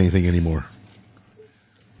doesn't mean anything anymore.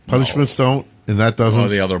 Punishments don't, And that doesn't. Well,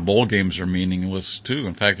 the other bowl games are meaningless too.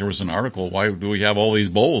 In fact, there was an article: why do we have all these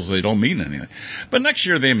bowls? They don't mean anything. But next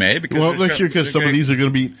year they may, because next year because some of these are going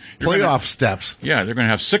to be playoff steps. Yeah, they're going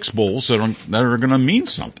to have 6 bowls that are going to mean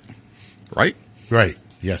something, right? Right.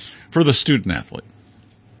 Yes. For the student athlete.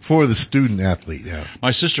 For the student athlete. Yeah.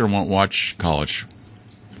 My sister won't watch college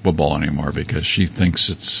football anymore because she thinks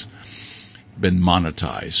it's been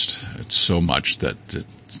monetized. It's so much that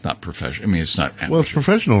it's not professional. I mean, it's not amateur. Well, it's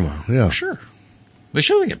professional now. Yeah. Sure. They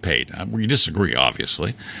should get paid. We disagree,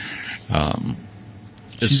 obviously. That's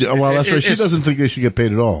right. She doesn't think they should get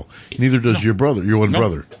paid at all. Neither does your brother. Your one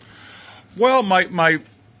brother. Well, my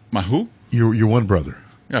who? Your one brother.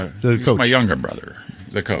 Yeah, the coach. My younger brother,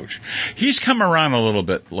 the coach. He's come around a little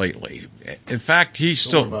bit lately. In fact, he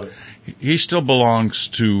still belongs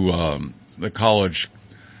to the college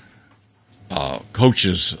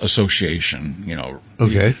coaches association.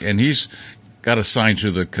 Okay. And he's got assigned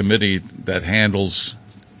to the committee that handles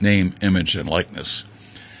name, image, and likeness.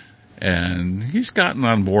 And he's gotten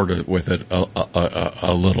on board with it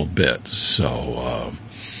a little bit. So,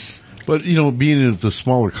 but being at the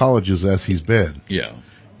smaller colleges as he's been, yeah,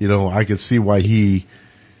 I could see why he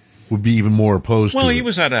would be even more opposed. Well, to he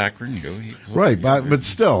was at Akron, right? But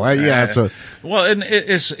still, it's a and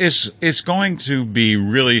it's going to be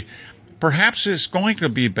really, perhaps it's going to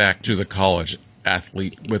be back to the college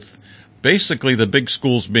athlete with basically the big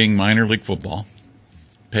schools being minor league football,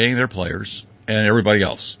 paying their players, and everybody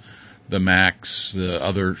else. The MACs, the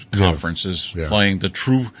other conferences, playing the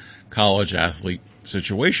true college athlete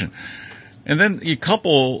situation. And then you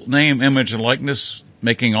couple name, image, and likeness,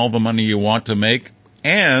 making all the money you want to make,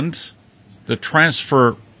 and the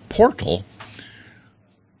transfer portal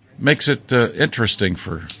makes it interesting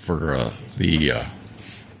for the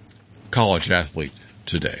college athlete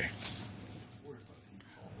today.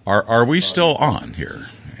 Are we still on here?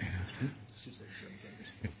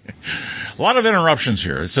 A lot of interruptions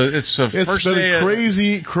here. It's first been day. A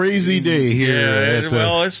crazy day here.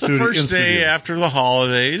 It's the first day after the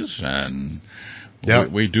holidays, and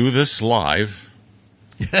we do this live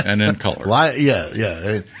and in color.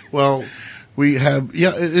 Yeah. Well, we have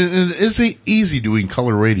it's easy doing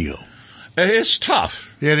color radio. It's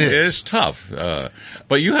tough. It is. It is tough.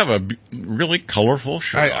 But you have a really colorful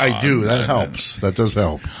show. I do. That helps. That does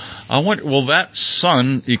help. Will that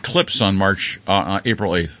sun eclipse on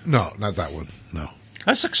April 8th? No, not that one. No.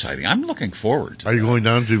 That's exciting. I'm looking forward to Are you going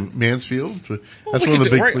down to Mansfield? That's one of the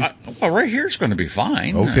big places. Right here is going to be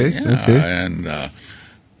fine. Okay. Okay. And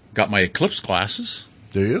got my eclipse glasses.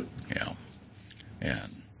 Do you? Yeah.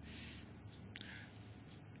 And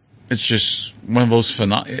it's just one of those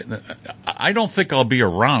I don't think I'll be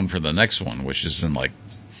around for the next one, which is in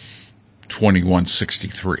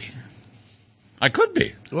 2163. I could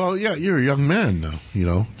be. Well, yeah, you're a young man now.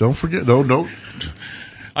 Don't forget. No.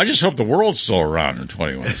 I just hope the world's still around in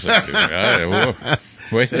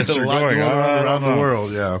 2163. Way things are going around the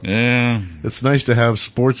world. Yeah. Yeah. It's nice to have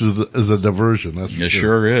sports as a diversion. That's for sure. It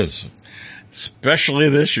sure is. Especially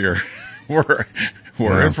this year. We're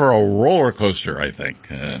in for a roller coaster, I think.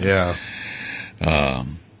 Yeah.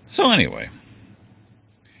 So anyway,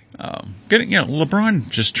 LeBron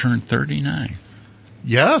just turned 39.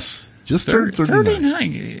 Yes, just turned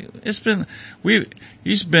 39.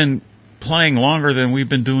 He's been playing longer than we've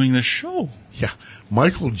been doing this show. Yeah,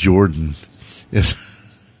 Michael Jordan has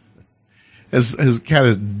kind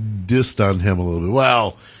of dissed on him a little bit.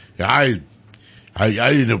 Well, I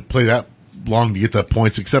didn't play that long to get that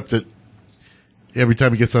points, except that every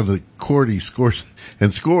time he gets on the court, he scores.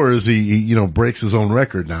 He breaks his own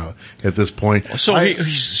record now at this point. So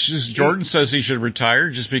Jordan says he should retire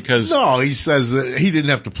just because. No, he says he didn't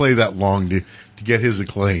have to play that long to get his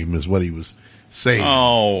acclaim, is what he was saying.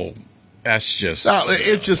 Oh, that's just.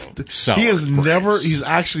 It's just he's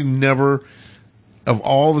actually never. Of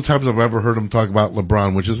all the times I've ever heard him talk about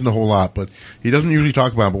LeBron, which isn't a whole lot, but he doesn't usually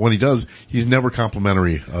talk about it. But when he does, he's never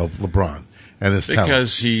complimentary of LeBron and his talent.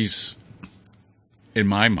 Because he's, in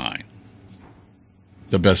my mind,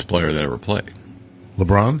 the best player that ever played.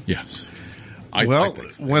 LeBron? Yes. By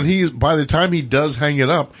the time he does hang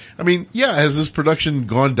it up, has his production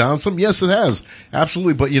gone down some? Yes, it has.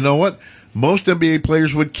 Absolutely. But you know what? Most NBA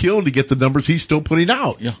players would kill to get the numbers he's still putting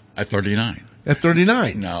out. Yeah, at 39. At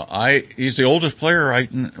 39. Now, he's the oldest player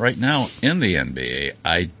right now in the NBA,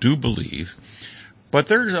 I do believe.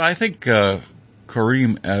 But I think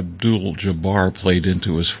Kareem Abdul-Jabbar played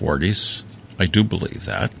into his 40s. I do believe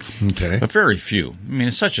that. Okay. But very few.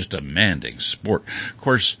 It's such a demanding sport. Of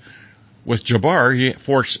course, with Jabbar,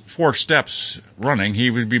 four steps running,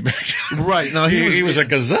 he would be back. Right. No, he was a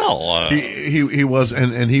gazelle. He was,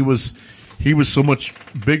 and he was he was so much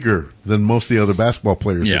bigger than most of the other basketball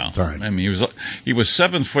players at the time. I mean, he was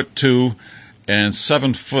 7'2", and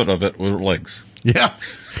 7 foot of it were legs. Yeah,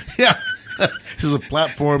 yeah. Just a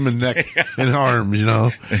platform and neck and arms, you know.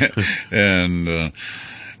 And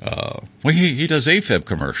well, he does AFib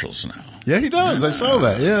commercials now. Yeah, he does. I saw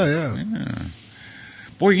that. Yeah.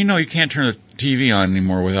 Boy, you know, you can't turn a TV on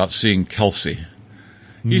anymore without seeing Kelsey.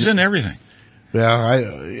 He's in everything. Yeah,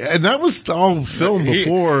 and that was all filmed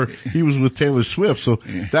before he was with Taylor Swift. So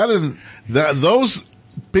those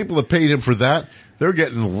people that paid him for that, they're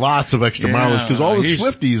getting lots of extra mileage because all the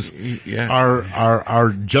Swifties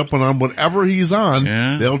are jumping on whatever he's on.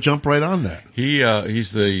 Yeah. They'll jump right on that.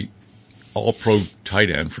 He's the all-pro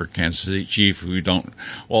tight end for Kansas City Chiefs. With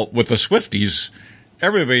the Swifties,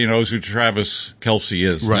 everybody knows who Travis Kelce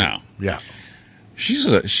is now. Yeah, she's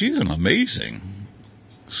an amazing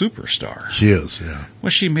superstar. She is. Yeah. Well,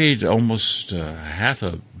 she made almost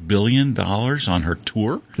 $500 million on her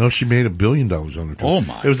tour. No, she made $1 billion on her tour. Oh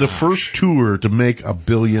my! It was the first tour to make $1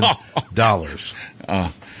 billion.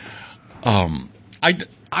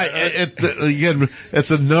 Again,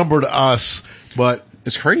 it's a number to us, but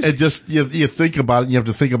it's crazy. It just you think about it. You have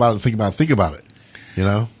to think about it. You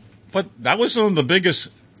know. But that was one of the biggest.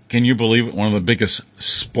 Can you believe it? One of the biggest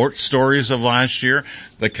sports stories of last year,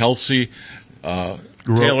 the Kelsey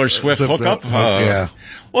Taylor Swift hookup. Yeah.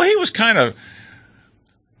 Well,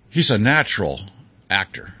 he's a natural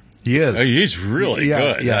actor. He is. He's really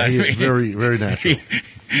good. Yeah, he's very, very natural.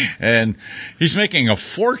 And he's making a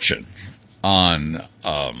fortune on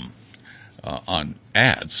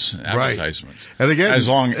ads, advertisements. Right. And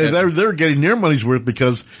again, they're getting their money's worth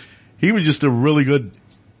because he was just a really good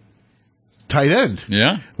tight end.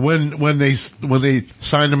 Yeah. When they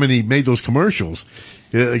signed him and he made those commercials,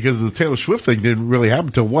 because the Taylor Swift thing didn't really happen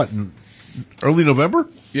until what, in early November?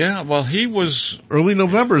 Yeah. Well, early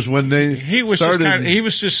November is when he was started. He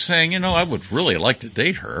was just saying, I would really like to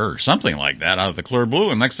date her or something like that out of the clear blue.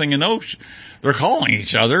 And next thing you know, they're calling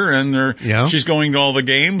each other and she's going to all the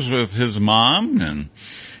games with his mom. And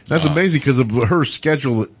that's amazing because of her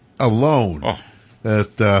schedule alone.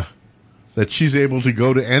 That she's able to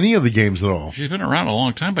go to any of the games at all. She's been around a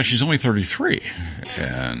long time, but she's only 33.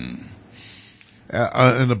 And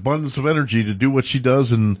an abundance of energy to do what she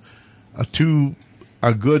does in a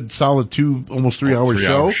good solid 2, almost 3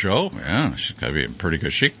 hour show. Yeah, she's got to be in pretty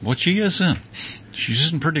good shape. What she is in.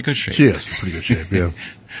 She's in pretty good shape. She is in pretty good shape, yeah.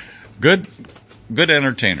 Good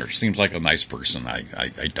entertainer. Seems like a nice person. I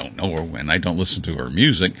don't know her and I don't listen to her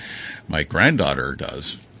music. My granddaughter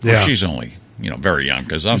does. Yeah. She's only, very young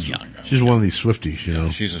because I'm young. She's one of these Swifties,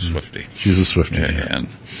 She's a Swiftie. She's a Swiftie. Yeah.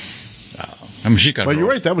 And she got. But you're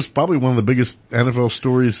right. That was probably one of the biggest NFL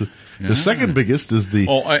stories. The second biggest is the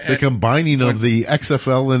combining of the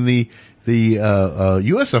XFL and the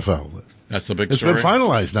USFL. That's the big story. It's been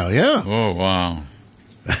finalized now. Yeah. Oh wow.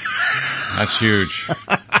 That's huge.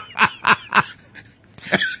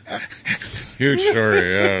 Huge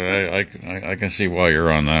story. Yeah, I can see why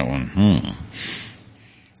you're on that one.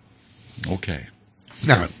 Okay.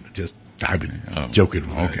 No, I've been joking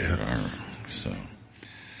with okay. that. Yeah. So,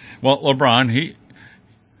 well, LeBron,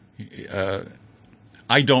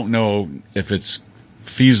 I don't know if it's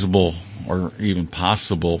feasible or even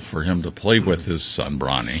possible for him to play with his son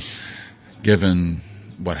Bronny, given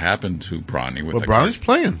what happened to Bronny. But Bronny's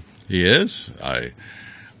playing. He is. I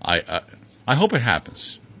hope it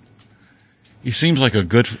happens. He seems like a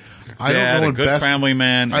good dad, a good family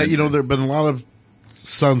man. There have been a lot of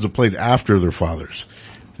sons that played after their fathers.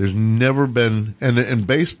 There's never been, and in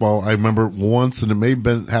baseball, I remember once, and it may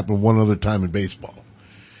have happened one other time in baseball,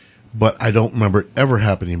 but I don't remember it ever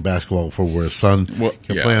happening in basketball before where a son can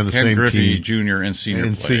play on the Ken same Griffey team. Jr. and Senior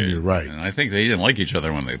played. Senior, right. And I think they didn't like each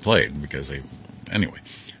other when they played because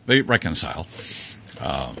they reconcile.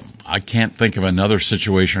 I can't think of another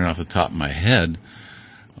situation off the top of my head.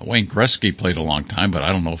 Wayne Gretzky played a long time, but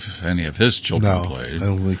I don't know if any of his children played. I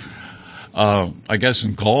don't think. I guess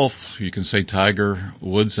in golf, you can say Tiger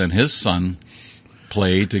Woods and his son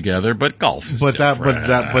played together, but golf is different.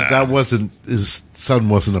 That wasn't, his son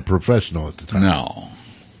wasn't a professional at the time. No.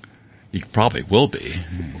 He probably will be.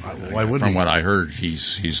 Why wouldn't From he? what I heard,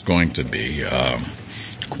 he's going to be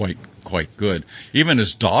quite good. Even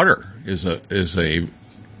his daughter is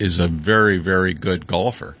a very, very good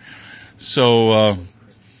golfer. So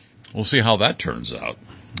we'll see how that turns out.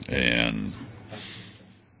 And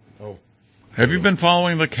have you been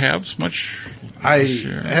following the Cavs much? I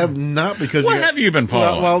have not because. What have you been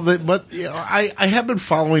following? I have been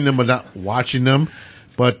following them but not watching them.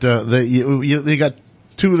 But they got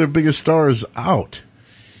two of their biggest stars out.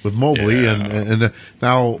 with Mobley, and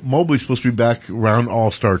now Mobley's supposed to be back around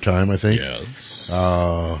All-Star time, I think. Yes.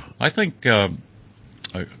 I think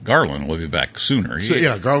Garland will be back sooner.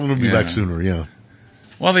 Garland will be back sooner. Yeah.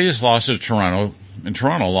 Well, they just lost to Toronto, and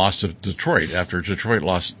Toronto lost to Detroit after Detroit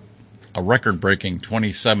lost a record-breaking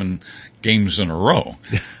 27 games in a row.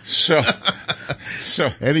 So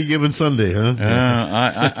any given Sunday,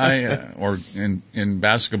 huh? Or in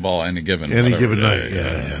basketball, any given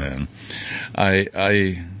night.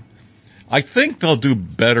 I think they'll do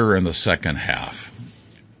better in the second half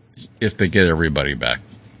if they get everybody back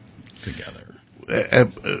together.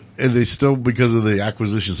 And they still, because of the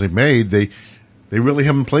acquisitions they made, they really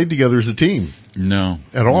haven't played together as a team. No,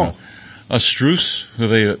 at all. Struess, who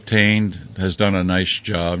they obtained, has done a nice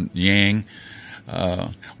job. Yang,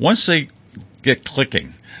 once they get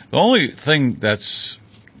clicking, the only thing that's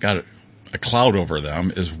got a cloud over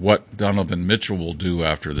them is what Donovan Mitchell will do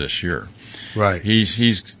after this year. Right.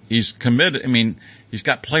 He's committed. I mean, he's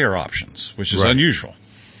got player options, which is unusual.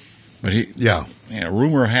 But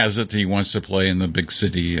rumor has it he wants to play in the big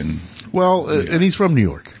city, and he's from New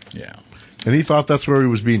York. Yeah. And he thought that's where he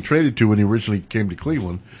was being traded to when he originally came to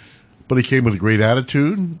Cleveland. But he came with a great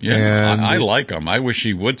attitude. Yeah, I like him. I wish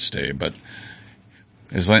he would stay, but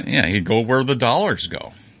it's like, he'd go where the dollars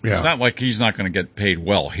go. Yeah. It's not like he's not going to get paid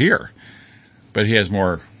well here, but he has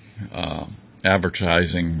more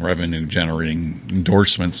advertising revenue generating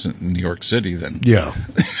endorsements in New York City than. Yeah.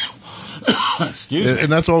 Excuse me.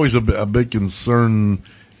 And that's always a big concern.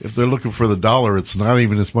 If they're looking for the dollar, it's not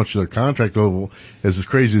even as much their contract level as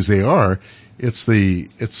crazy as they are.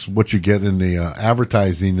 It's what you get in the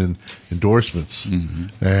advertising and endorsements,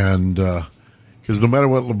 and because no matter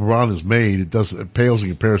what LeBron has made, it pales in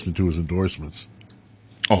comparison to his endorsements.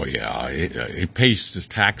 Oh yeah, he pays his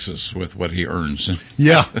taxes with what he earns.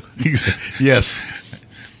 Yeah, yes.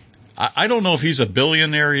 I don't know if he's a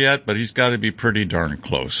billionaire yet, but he's got to be pretty darn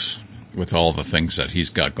close with all the things that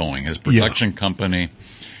he's got going. His production company.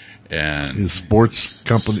 And his sports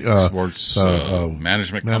company,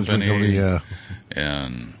 management company,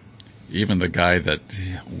 and even the guy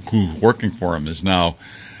who's working for him is now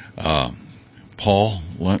Paul.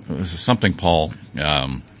 This is something Paul.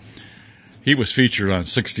 He was featured on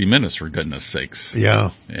 60 Minutes, for goodness sakes.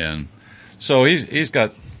 Yeah, and so he's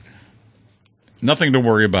got nothing to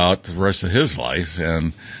worry about the rest of his life,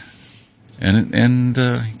 and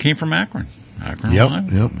he came from Akron,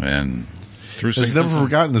 Ohio, and. He's never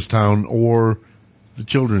forgotten this town or the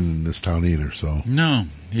children in this town either. So no,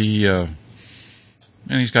 and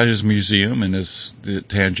he's got his museum and the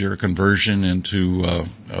Tangier conversion into a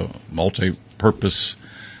multi-purpose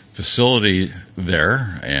facility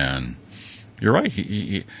there. And you're right.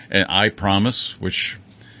 He and I Promise, which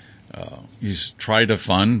he's tried to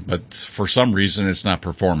fund, but for some reason it's not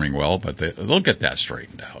performing well. But they'll get that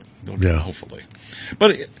straightened out. Hopefully.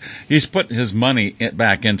 But he's put his money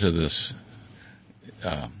back into this.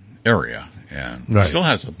 Area, and still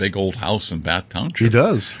has a big old house in Bath Township. He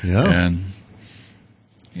does, and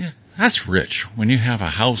that's rich when you have a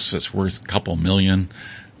house that's worth a couple million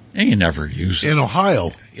and you never use it in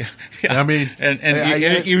Ohio. Yeah. I mean,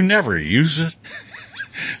 and you never use it.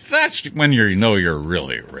 That's when you're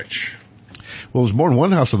really rich. Well, there's more than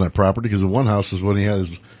one house on that property because the one house is when he had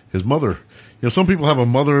his mother. Some people have a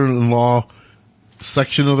mother-in-law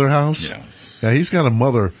section of their house. Yeah, he's got a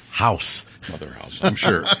mother house. I'm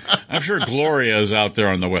sure. I'm sure Gloria is out there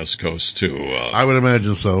on the West Coast too. I would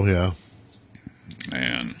imagine so. Yeah.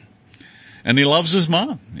 And he loves his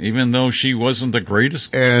mom, even though she wasn't the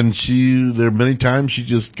greatest. And there are many times she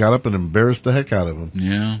just got up and embarrassed the heck out of him.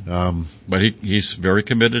 Yeah. But he's very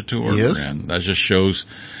committed to her, he is. And that just shows.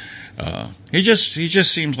 He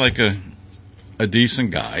just seems like a decent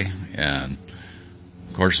guy, and.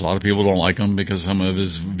 Of course, a lot of people don't like him because some of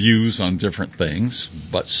his views on different things,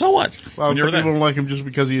 but so what? Well, some people don't like him just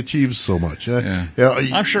because he achieves so much. Yeah.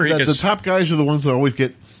 I'm sure the top guys are the ones that always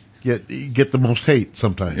get the most hate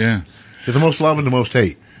sometimes. Yeah. Get the most love and the most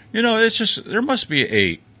hate. It's just, there must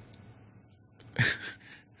be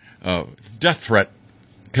a death threat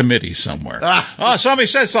committee somewhere. Somebody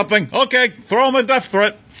said something. Okay, throw him a death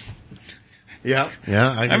threat. Yeah.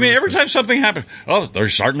 I mean, every time something happens, they're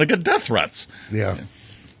starting to get death threats. Yeah.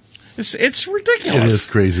 It's ridiculous.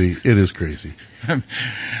 It is crazy.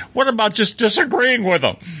 What about just disagreeing with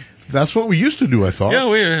them? That's what we used to do, I thought.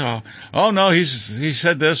 Yeah, no, he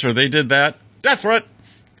said this or they did that. Death threat.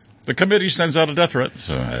 The committee sends out a death threat.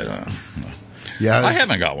 So I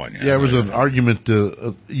haven't got one yet. Yeah, there was an argument.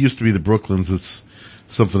 It used to be the Brooklyns. It's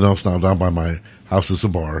something else now. Down by my house is a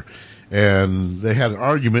bar. And they had an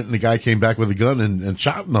argument, and the guy came back with a gun and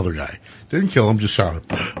shot another guy. Didn't kill him, just shot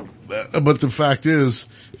him. but the fact is,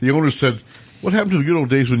 the owner said, what happened to the good old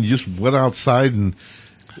days when you just went outside and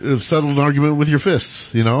settled an argument with your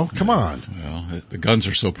fists? Come on. Well, the guns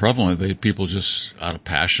are so prevalent, people just out of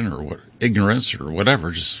passion or ignorance or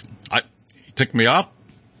whatever, you tick me off.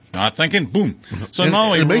 Not thinking, boom. So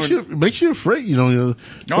it makes you afraid.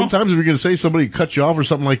 Sometimes if you're going to say somebody cut you off or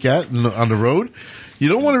something like that on the road, you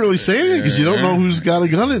don't want to really say anything because you don't know who's got a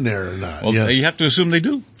gun in there or not. Well, you have to assume they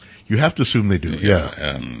do. You have to assume they do.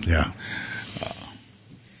 Yeah.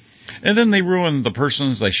 And then they ruin the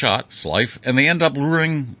person's they shot's life, and they end up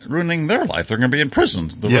ruining their life. They're going to be in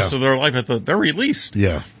prison the rest of their life at the very least.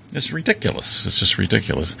 Yeah. It's ridiculous. It's just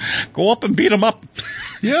ridiculous. Go up and beat them up.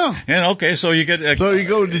 Yeah. And so you get so you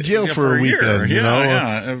go to jail for a weekend.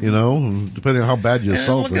 Depending on how bad you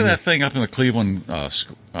assault them. Look at that thing up in the Cleveland,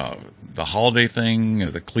 the holiday thing,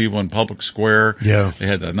 the Cleveland Public Square. Yeah. They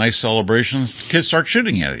had the nice celebrations. Kids start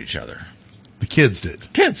shooting at each other. The kids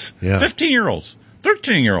did. Kids. Yeah. 15-year-olds,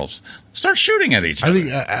 13-year-olds start shooting at each other. I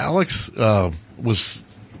think Alex was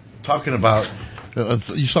talking about.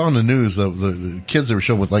 You saw in the news the kids that were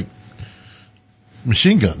showing with like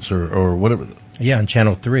machine guns or whatever. Yeah, on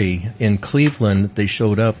Channel 3 in Cleveland, they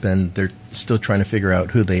showed up and they're still trying to figure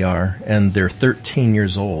out who they are, and they're 13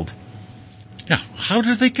 years old. Yeah, how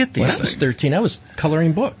did they get these things? I was 13. I was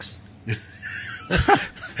coloring books.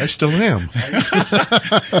 I still am.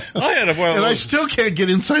 I still can't get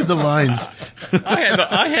inside the lines.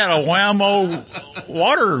 I had a Whammo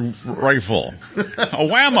water rifle. A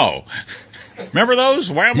Whammo. Remember those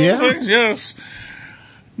Whammo things? Yes.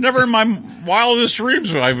 Never in my wildest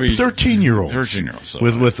dreams would I be 13-year-olds. 13-year-olds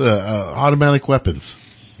with automatic weapons.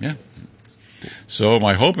 Yeah. So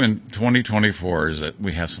my hope in 2024 is that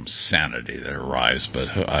we have some sanity that arrives, but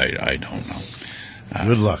I don't know.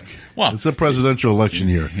 Good luck. Well, it's a presidential election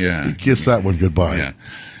year. Yeah. You kiss that one goodbye. Yeah.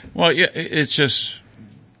 Well, yeah, it's just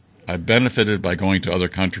I've benefited by going to other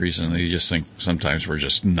countries, and they just think sometimes we're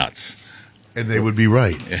just nuts. And they would be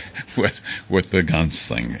right. with the guns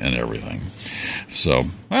thing and everything. So,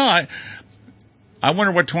 well, I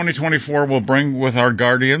wonder what 2024 will bring with our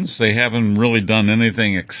Guardians. They haven't really done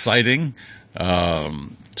anything exciting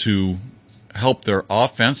to help their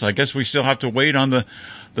offense. I guess we still have to wait on the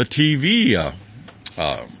TV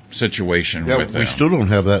situation with them. We still don't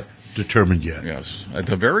have that determined yet. Yes. At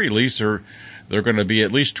the very least, they're going to be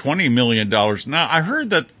at least $20 million. Now, I heard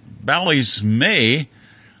that Bally's may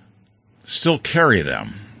still carry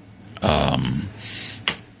them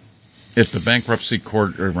if the bankruptcy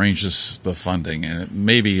court arranges the funding, and it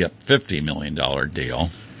may be a $50 million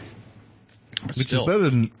deal. Which is better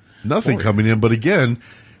than nothing coming in, but again...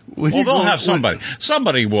 they'll have somebody.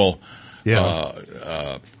 Somebody will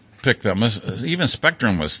pick them. Even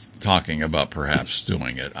Spectrum was talking about perhaps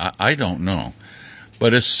doing it. I don't know.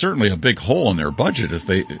 But it's certainly a big hole in their budget if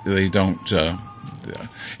they don't...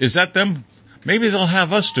 is that them? Maybe they'll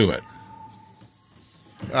have us do it.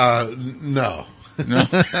 No.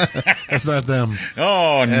 That's not them.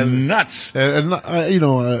 Oh, nuts. And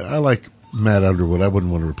I like Matt Underwood. I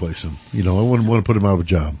wouldn't want to replace him. I wouldn't want to put him out of a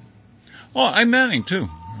job. Well, I'm Manning, too.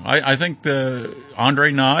 I think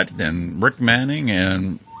Andre Knott and Rick Manning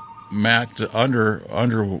and Matt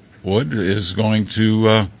Underwood is going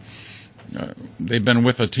to... they've been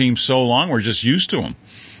with the team so long, we're just used to them.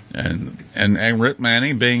 And Rick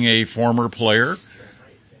Manning, being a former player...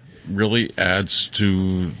 really adds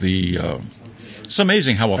to the it's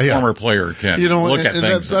amazing how a former player can look at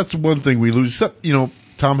things. That's one thing we lose. Except,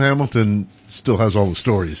 Tom Hamilton still has all the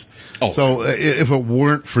stories. So if it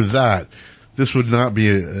weren't for that, this would not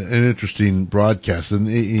be an interesting broadcast. And,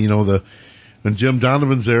 when Jim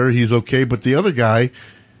Donovan's there, he's okay. But the other guy,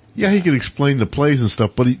 he can explain the plays and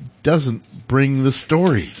stuff, but he doesn't bring the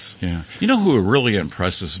stories. Yeah. You know who really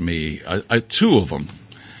impresses me? Two of them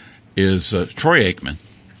is Troy Aikman.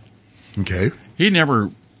 Okay. He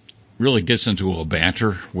never really gets into a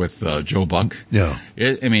banter with Joe Buck. Yeah.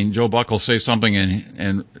 Joe Buck will say something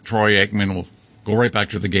and Troy Aikman will go right back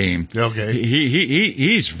to the game. Okay.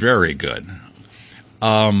 He's very good.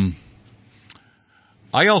 I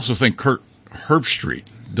also think Kurt Herbstreit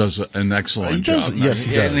does an excellent job. Yes,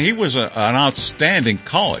 he does. And he was an outstanding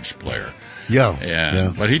college player.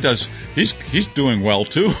 Yeah. But he's doing well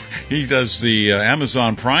too. He does the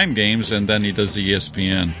Amazon Prime games, and then he does the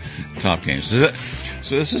ESPN top games.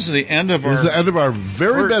 So this is the end of our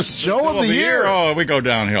very best show of the year. Oh, we go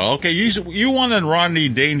downhill. Okay, you wanted Rodney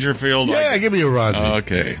Dangerfield. Yeah, give me a Rodney.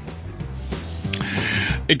 Okay.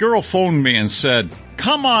 A girl phoned me and said,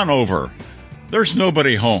 "Come on over. There's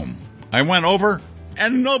nobody home." I went over.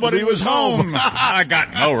 And nobody was home. I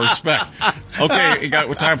got no respect. Okay, you got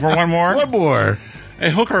time for one more? One more. A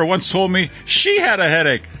hooker once told me she had a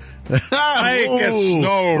headache.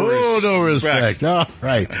 No respect. All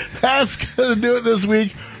right. That's going to do it this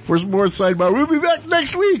week for Sports Sidebar. We'll be back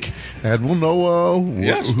next week, and we'll know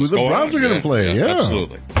who the Browns are going to play. Yeah.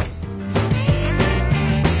 Absolutely.